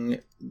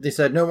they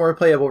said no more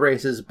playable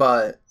races,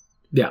 but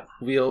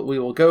we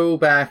will go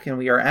back and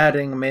we are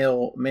adding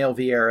male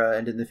Viera,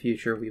 and in the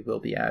future we will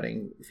be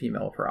adding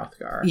female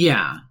Hrothgar.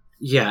 Yeah,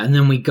 and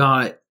then we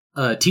got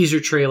a teaser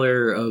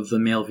trailer of the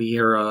male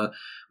Viera.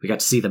 We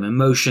got to see them in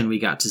motion. We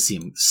got to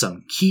see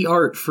some key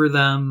art for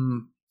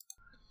them.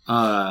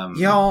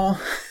 Y'all,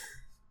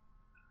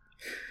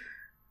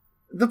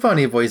 the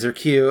Pony Boys are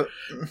cute.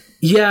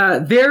 Yeah,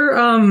 they're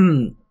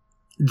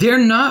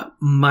not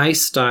my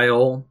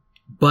style,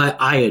 but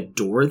I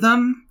adore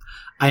them.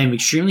 I am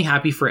extremely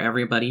happy for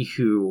everybody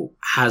who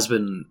has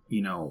been,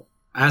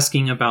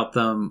 asking about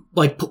them,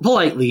 like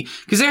politely,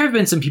 because there have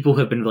been some people who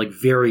have been like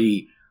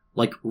very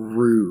like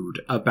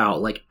rude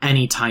about like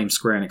any time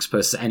Square Enix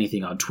posts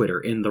anything on Twitter,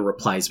 in the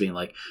replies being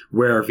like,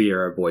 "Where are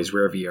Viera boys?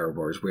 Where are Viera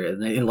boys? Where?"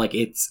 And like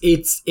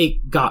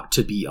it got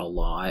to be a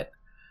lot.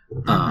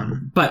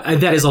 But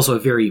that is also a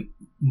very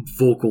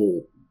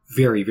vocal,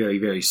 very, very,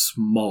 very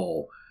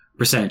small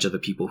percentage of the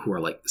people who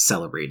are like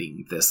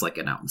celebrating this like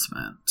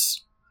announcement.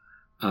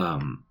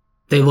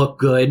 They look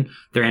good.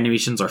 Their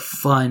animations are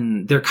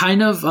fun. They're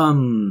kind of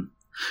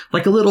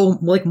like a little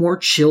like more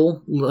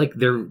chill. Like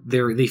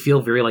they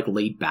feel very like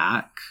laid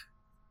back,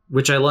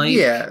 which I like.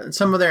 Yeah,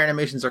 some of their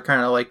animations are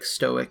kind of like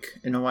stoic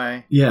in a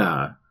way.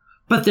 Yeah,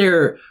 but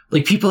they're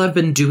like people have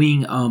been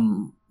doing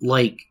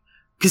like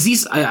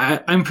because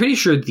I'm pretty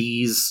sure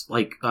these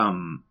like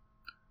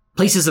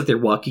places that they're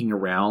walking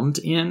around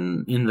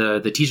in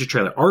the teaser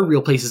trailer are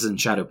real places in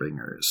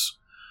Shadowbringers.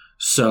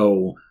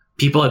 So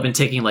people have been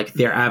taking like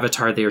their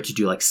avatar there to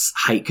do like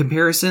height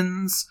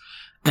comparisons,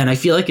 and I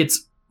feel like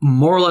it's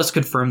more or less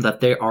confirmed that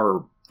they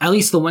are, at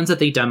least the ones that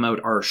they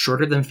demoed, are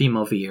shorter than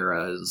female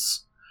Vieiras.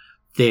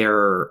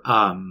 They're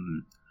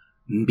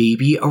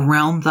maybe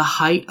around the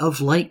height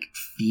of like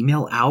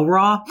female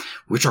Aura,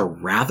 which are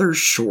rather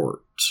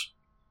short.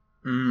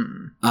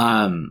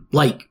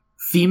 Like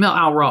female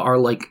Aura are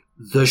like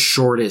the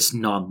shortest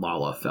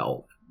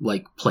non-Lalafell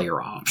like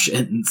player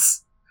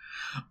options.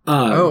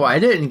 I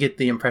didn't get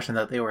the impression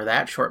that they were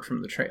that short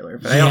from the trailer,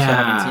 but I also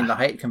haven't seen the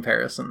height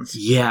comparisons.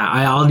 Yeah,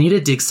 I'll need to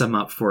dig some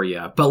up for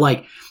you. But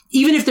like,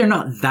 even if they're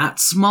not that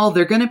small,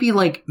 they're going to be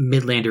like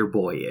Midlander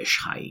boyish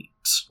height,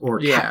 or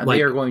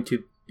they are going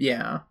to,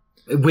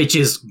 which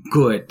is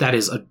good. That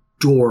is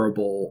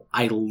adorable.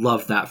 I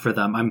love that for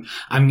them.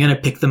 I'm going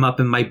to pick them up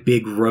in my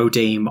big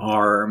Rodame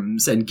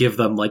arms and give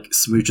them like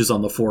smooches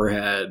on the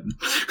forehead.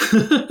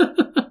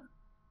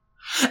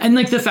 And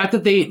like the fact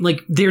that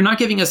they're not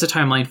giving us a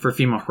timeline for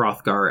female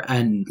Hrothgar,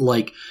 and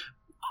like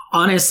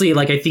honestly,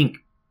 like I think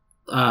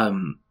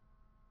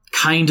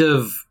kind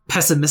of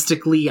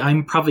pessimistically,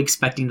 I'm probably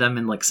expecting them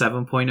in like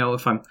 7.0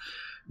 if I'm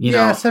you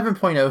know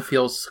 7.0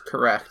 feels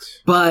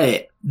correct.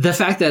 But the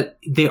fact that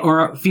they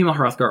are female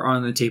Hrothgar are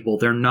on the table,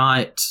 they're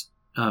not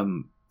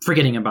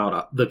forgetting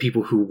about the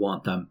people who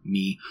want them,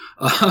 me.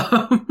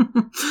 I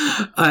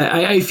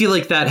feel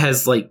like that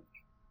has like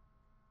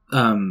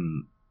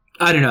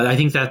I don't know. I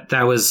think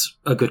that was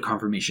a good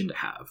confirmation to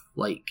have.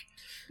 Like,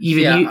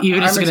 even I'm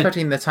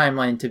expecting the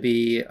timeline to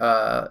be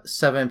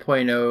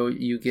 7.0.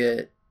 You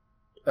get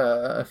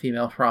a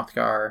female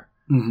Hrothgar,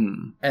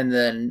 and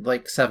then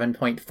like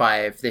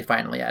 7.5, they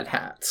finally add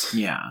hats.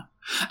 Yeah,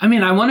 I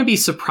mean, I want to be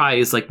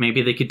surprised. Like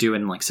maybe they could do it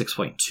in like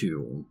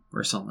 6.2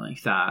 or something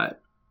like that.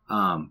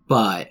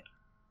 But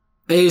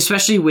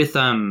especially with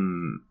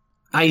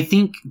I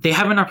think they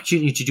have an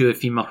opportunity to do a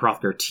female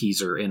Hrothgar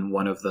teaser in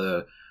one of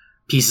the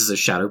pieces of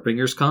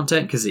Shadowbringers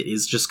content, because it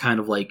is just kind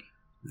of like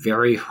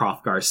very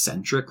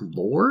Hrothgar-centric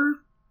lore.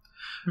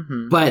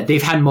 But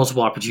they've had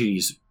multiple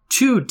opportunities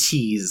to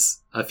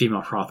tease a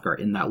female Hrothgar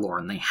in that lore,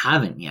 and they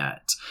haven't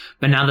yet.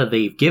 But now that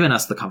they've given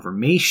us the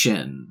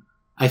confirmation,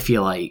 I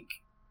feel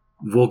like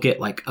we'll get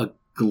like a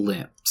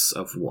glimpse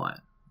of one.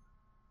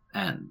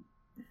 And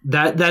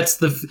that's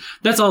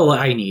all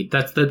I need.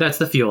 That's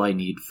the feel I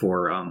need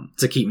for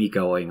to keep me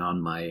going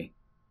on my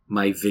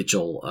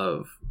vigil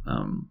of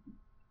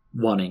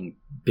wanting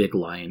big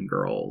lion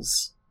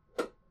girls.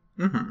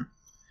 The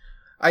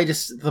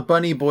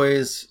bunny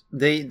boys,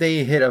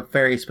 they hit a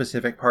very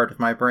specific part of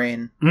my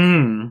brain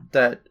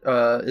that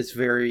is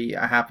very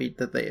happy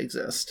that they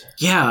exist.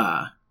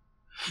 Yeah,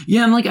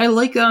 and like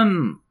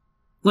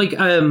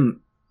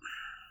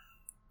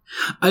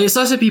I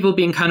saw some people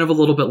being kind of a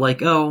little bit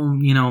like, oh,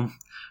 you know,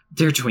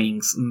 they're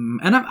twinks,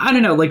 and I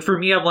don't know. Like for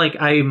me, I'm like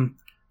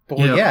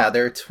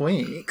they're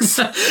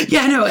twinks.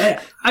 Yeah, no,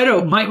 I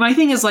know. My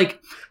thing is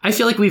like, I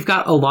feel like we've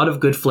got a lot of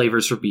good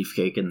flavors for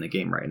Beefcake in the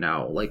game right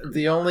now. Like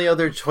the only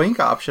other twink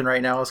option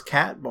right now is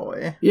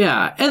Catboy.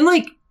 Yeah, and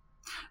like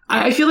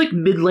I feel like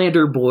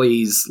Midlander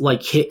boys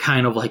like hit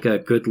kind of like a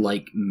good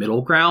like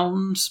middle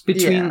ground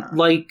between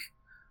like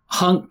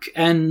Hunk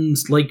and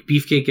like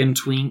Beefcake and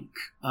Twink.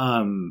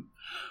 But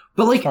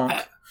like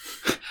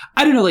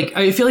I don't know. Like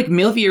I feel like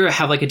male Viera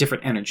have like a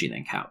different energy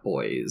than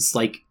Catboys.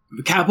 Like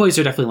Catboys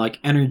are definitely like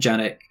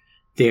energetic.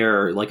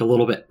 They're like a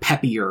little bit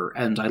peppier,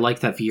 and I like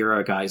that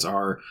Viera guys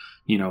are,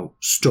 you know,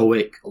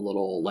 stoic, a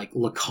little like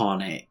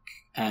laconic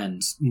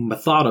and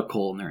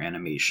methodical in their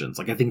animations.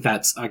 Like I think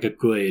that's like a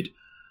good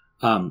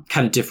kind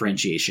of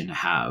differentiation to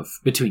have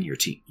between your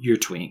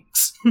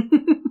twinks.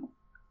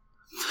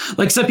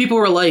 Like some people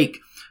were like,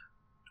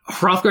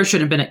 Hrothgar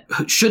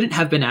shouldn't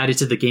have been added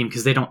to the game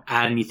because they don't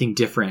add anything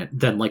different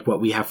than like what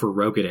we have for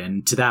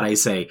Rogadin. To that I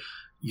say,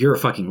 you're a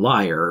fucking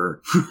liar.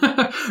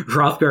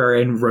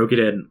 Hrothgar and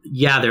Rogadin,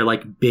 yeah, they're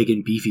like big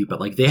and beefy, but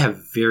like they have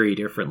very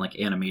different like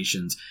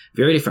animations,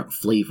 very different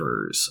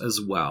flavors as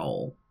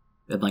well,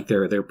 and like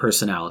their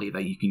personality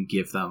that you can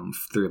give them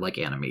through like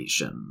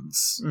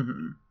animations.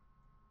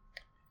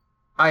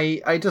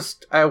 I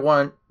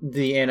want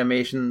the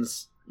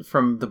animations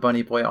from the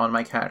bunny boy on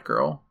my cat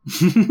girl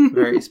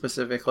very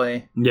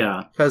specifically.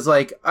 Yeah, because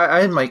like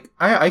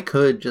I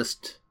could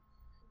just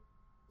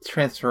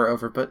transfer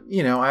over, but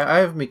you know,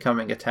 I'm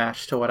becoming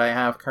attached to what I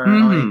have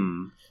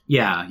currently.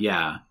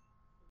 Yeah.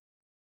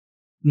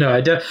 No,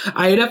 I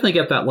definitely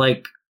get that.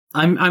 Like,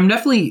 I'm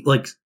definitely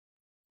like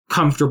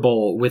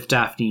comfortable with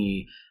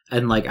Daphne,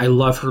 and like I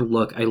love her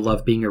look. I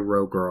love being a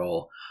rogue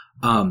girl.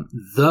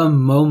 The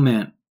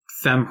moment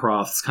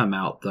Femhroths come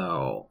out,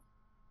 though,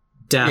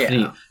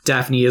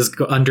 Daphne is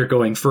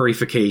undergoing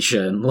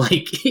furrification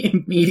like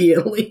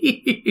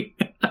immediately.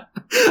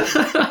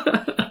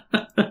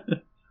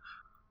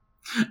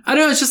 I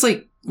don't know, it's just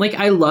like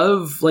I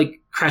love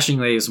like Crashing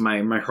Waves,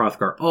 my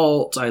Hrothgar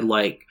alt.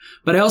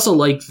 But I also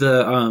like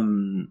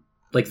the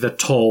like the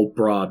tall,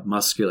 broad,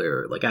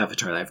 muscular like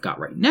avatar that I've got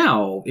right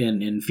now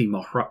in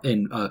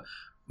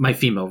my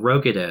female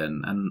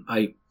Rogadin, and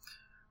I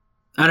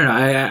don't know.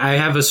 I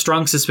have a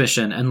strong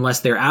suspicion, unless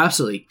they're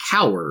absolutely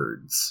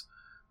cowards,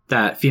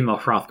 that female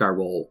Hrothgar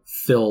will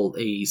fill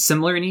a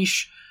similar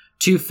niche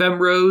to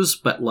Femrose,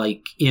 but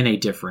like in a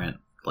different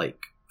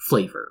like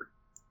flavor.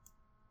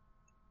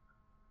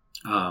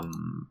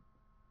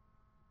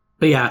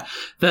 But yeah,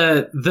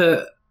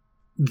 the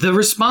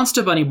response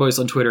to Bunny Boys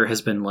on Twitter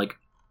has been like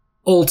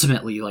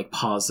ultimately like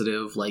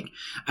positive. Like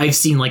I've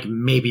seen like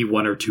maybe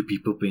one or two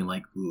people being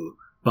like, ooh.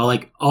 But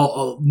like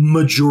all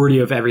majority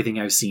of everything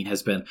I've seen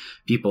has been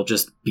people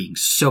just being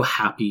so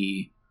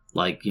happy.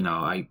 Like,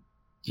 a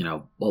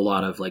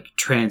lot of like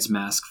trans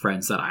mask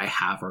friends that I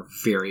have are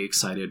very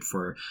excited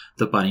for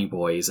the Bunny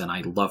Boys, and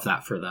I love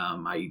that for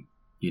them. I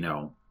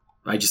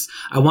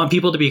want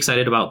people to be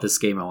excited about this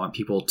game. I want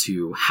people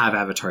to have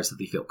avatars that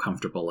they feel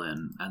comfortable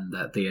in and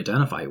that they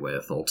identify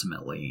with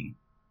ultimately.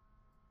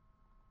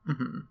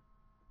 Mm-hmm.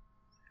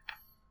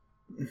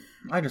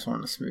 I just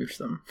want to smooch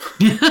them.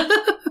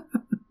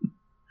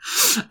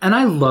 And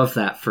I love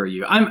that for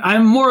you.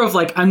 I'm more of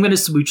like, I'm going to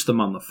smooch them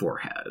on the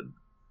forehead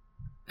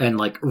and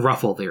like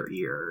ruffle their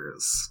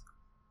ears.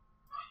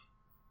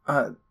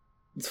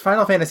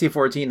 Final Fantasy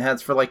XIV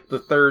has, for like the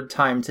third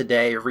time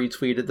today,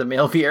 retweeted the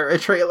Male Vieira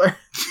trailer.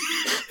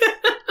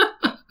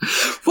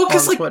 Well,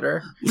 because like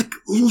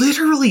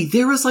literally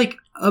there was like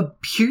a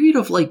period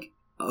of like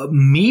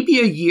maybe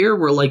a year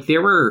where like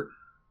there were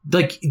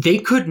like they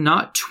could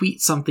not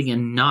tweet something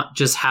and not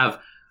just have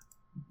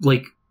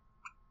like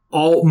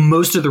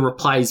most of the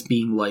replies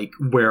being like,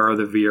 where are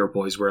the Vieira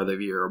boys? Where are the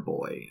Vieira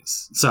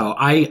boys? So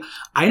I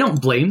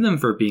don't blame them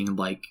for being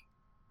like,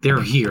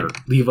 they're here.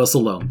 Leave us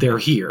alone. They're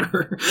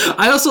here.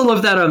 I also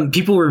love that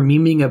people were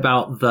memeing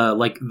about the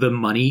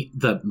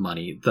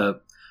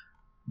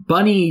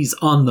bunnies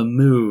on the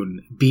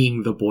moon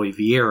being the boy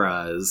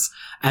Vieiras,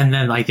 and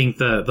then I think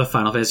the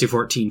Final Fantasy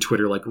XIV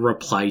Twitter like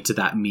replied to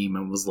that meme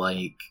and was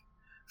like,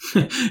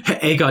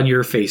 egg on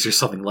your face or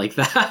something like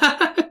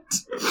that.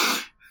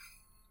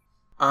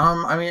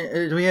 I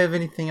mean, do we have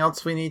anything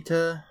else we need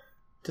to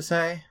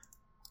say?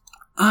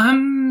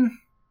 I've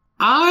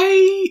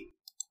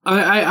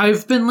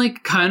been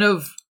like kind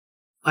of,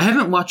 I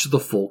haven't watched the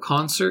full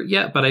concert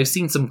yet, but I've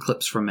seen some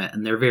clips from it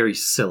and they're very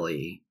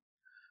silly.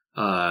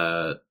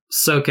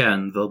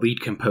 Soken, the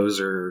lead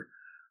composer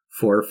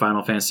for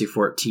Final Fantasy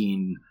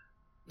XIV,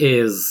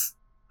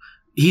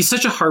 he's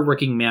such a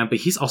hardworking man, but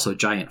he's also a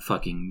giant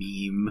fucking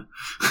meme.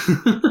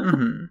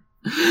 Mm-hmm.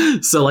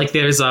 So like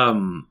there's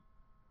a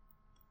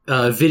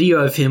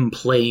video of him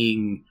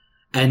playing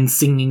and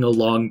singing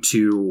along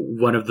to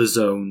one of the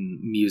Zone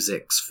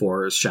musics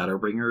for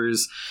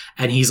Shadowbringers,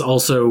 and he's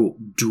also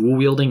dual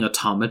wielding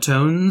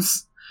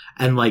automatones.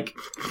 And like,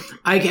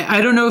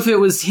 I don't know if it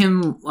was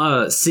him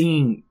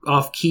singing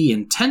off key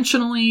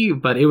intentionally,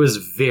 but it was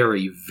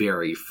very,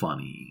 very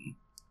funny.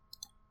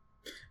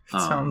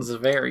 Sounds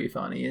very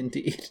funny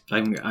indeed.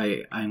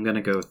 I'm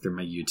gonna go through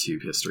my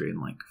YouTube history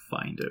and like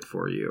find it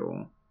for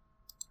you.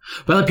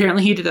 Well,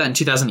 apparently he did that in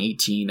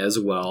 2018 as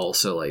well.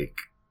 So like,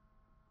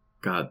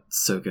 God,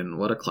 Soken,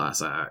 what a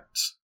class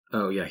act.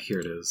 Oh yeah, here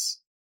it is.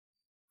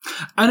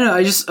 I don't know.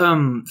 I just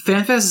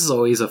FanFest is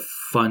always a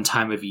fun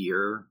time of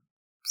year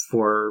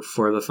for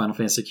the Final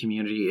Fantasy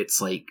community.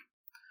 It's like,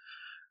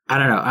 I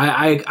don't know.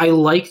 I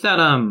like that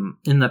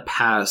in the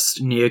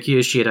past Naoki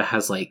Yoshida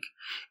has like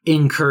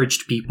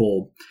encouraged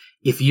people,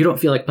 if you don't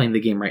feel like playing the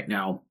game right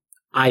now,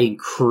 I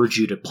encourage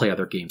you to play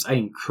other games. I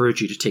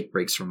encourage you to take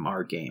breaks from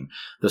our game.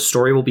 The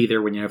story will be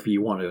there whenever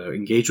you want to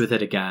engage with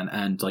it again,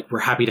 and like we're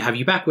happy to have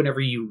you back whenever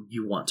you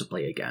want to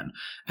play again.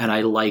 And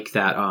I like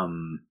that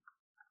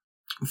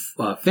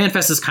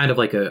FanFest is kind of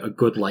like a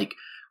good like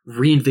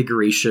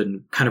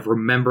reinvigoration, kind of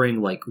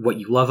remembering like what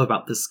you love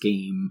about this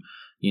game.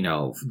 You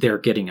know, they're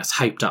getting us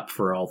hyped up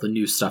for all the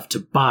new stuff, to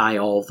buy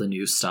all the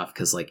new stuff,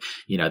 because like,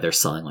 you know, they're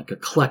selling like a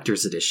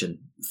collector's edition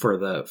for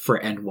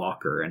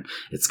Endwalker, and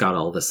it's got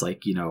all this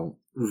like, you know,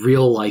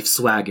 real life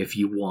swag if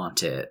you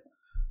want it.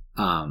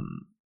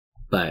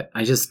 But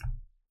I don't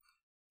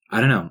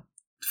know.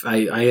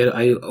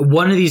 I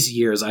one of these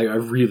years I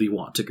really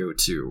want to go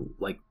to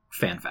like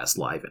FanFest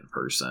live in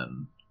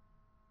person.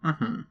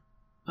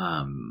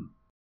 Mm-hmm.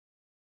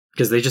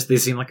 Because they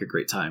seem like a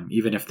great time,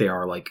 even if they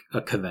are like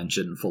a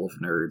convention full of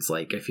nerds.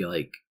 Like I feel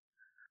like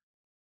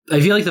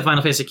the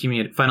Final Fantasy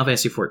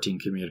XIV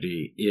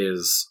community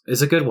is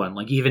a good one.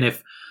 Like even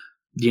if,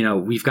 you know,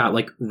 we've got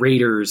like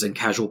raiders and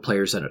casual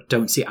players that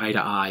don't see eye to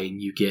eye,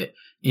 and you get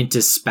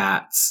into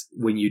spats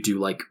when you do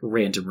like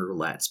random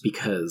roulettes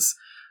because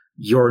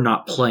you're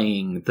not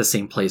playing the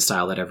same play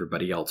style that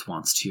everybody else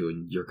wants to,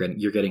 and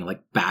you're getting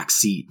like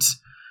backseat.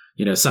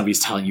 You know, somebody's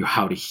telling you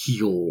how to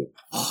heal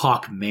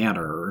Hawk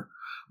Manor.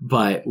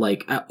 But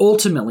like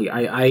ultimately,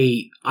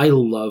 I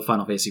love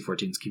Final Fantasy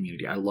XIV's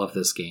community. I love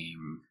this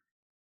game.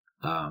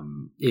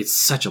 It's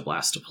such a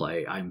blast to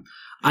play. I'm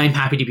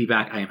happy to be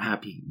back. I am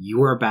happy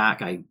you are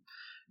back.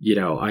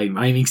 I'm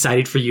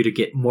excited for you to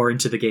get more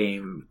into the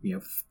game,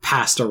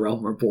 past A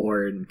Realm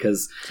Reborn,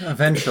 because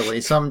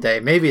eventually, someday,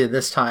 maybe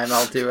this time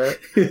I'll do it.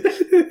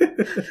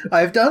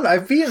 I've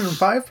beaten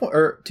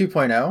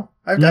 2.0.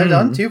 I've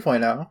done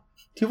 2.0.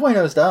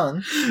 2.0's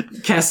done.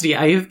 Cassidy,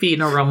 I have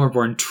beaten A Realm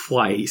Reborn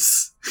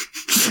twice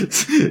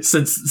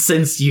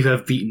since you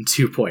have beaten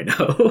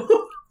 2.0.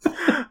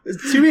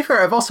 To be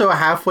fair, I've also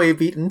halfway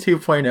beaten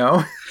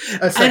 2.0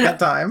 a second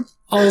time.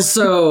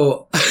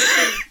 Also,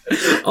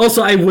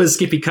 I was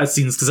skipping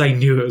cutscenes because I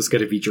knew it was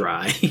going to be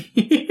dry.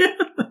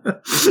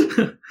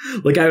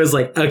 Like, I was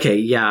like, okay,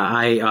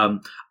 yeah,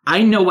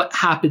 I know what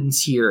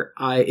happens here.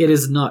 It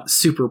is not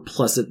super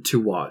pleasant to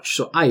watch,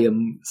 so I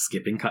am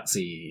skipping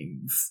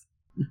cutscenes.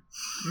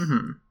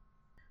 Mm-hmm.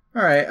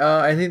 All right,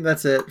 I think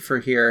that's it for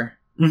here.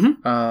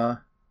 Mm-hmm.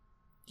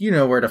 You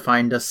know where to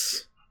find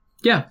us.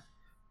 Yeah.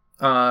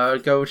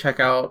 Go check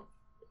out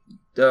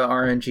the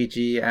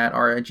RNGG at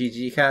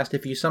RNGGcast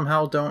if you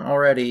somehow don't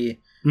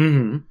already.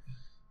 Mm-hmm.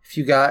 If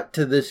you got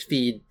to this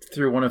feed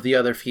through one of the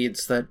other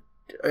feeds that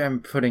I'm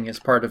putting as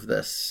part of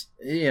this,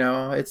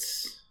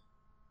 it's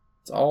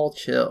all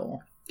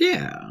chill.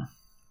 Yeah.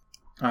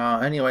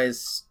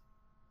 Anyways,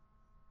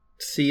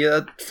 see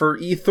ya for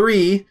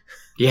E3.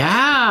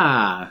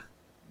 Yeah.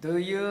 Do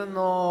you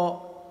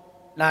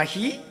know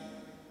Rahi?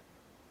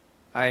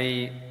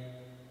 I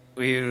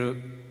will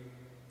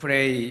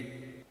play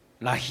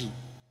Rahi.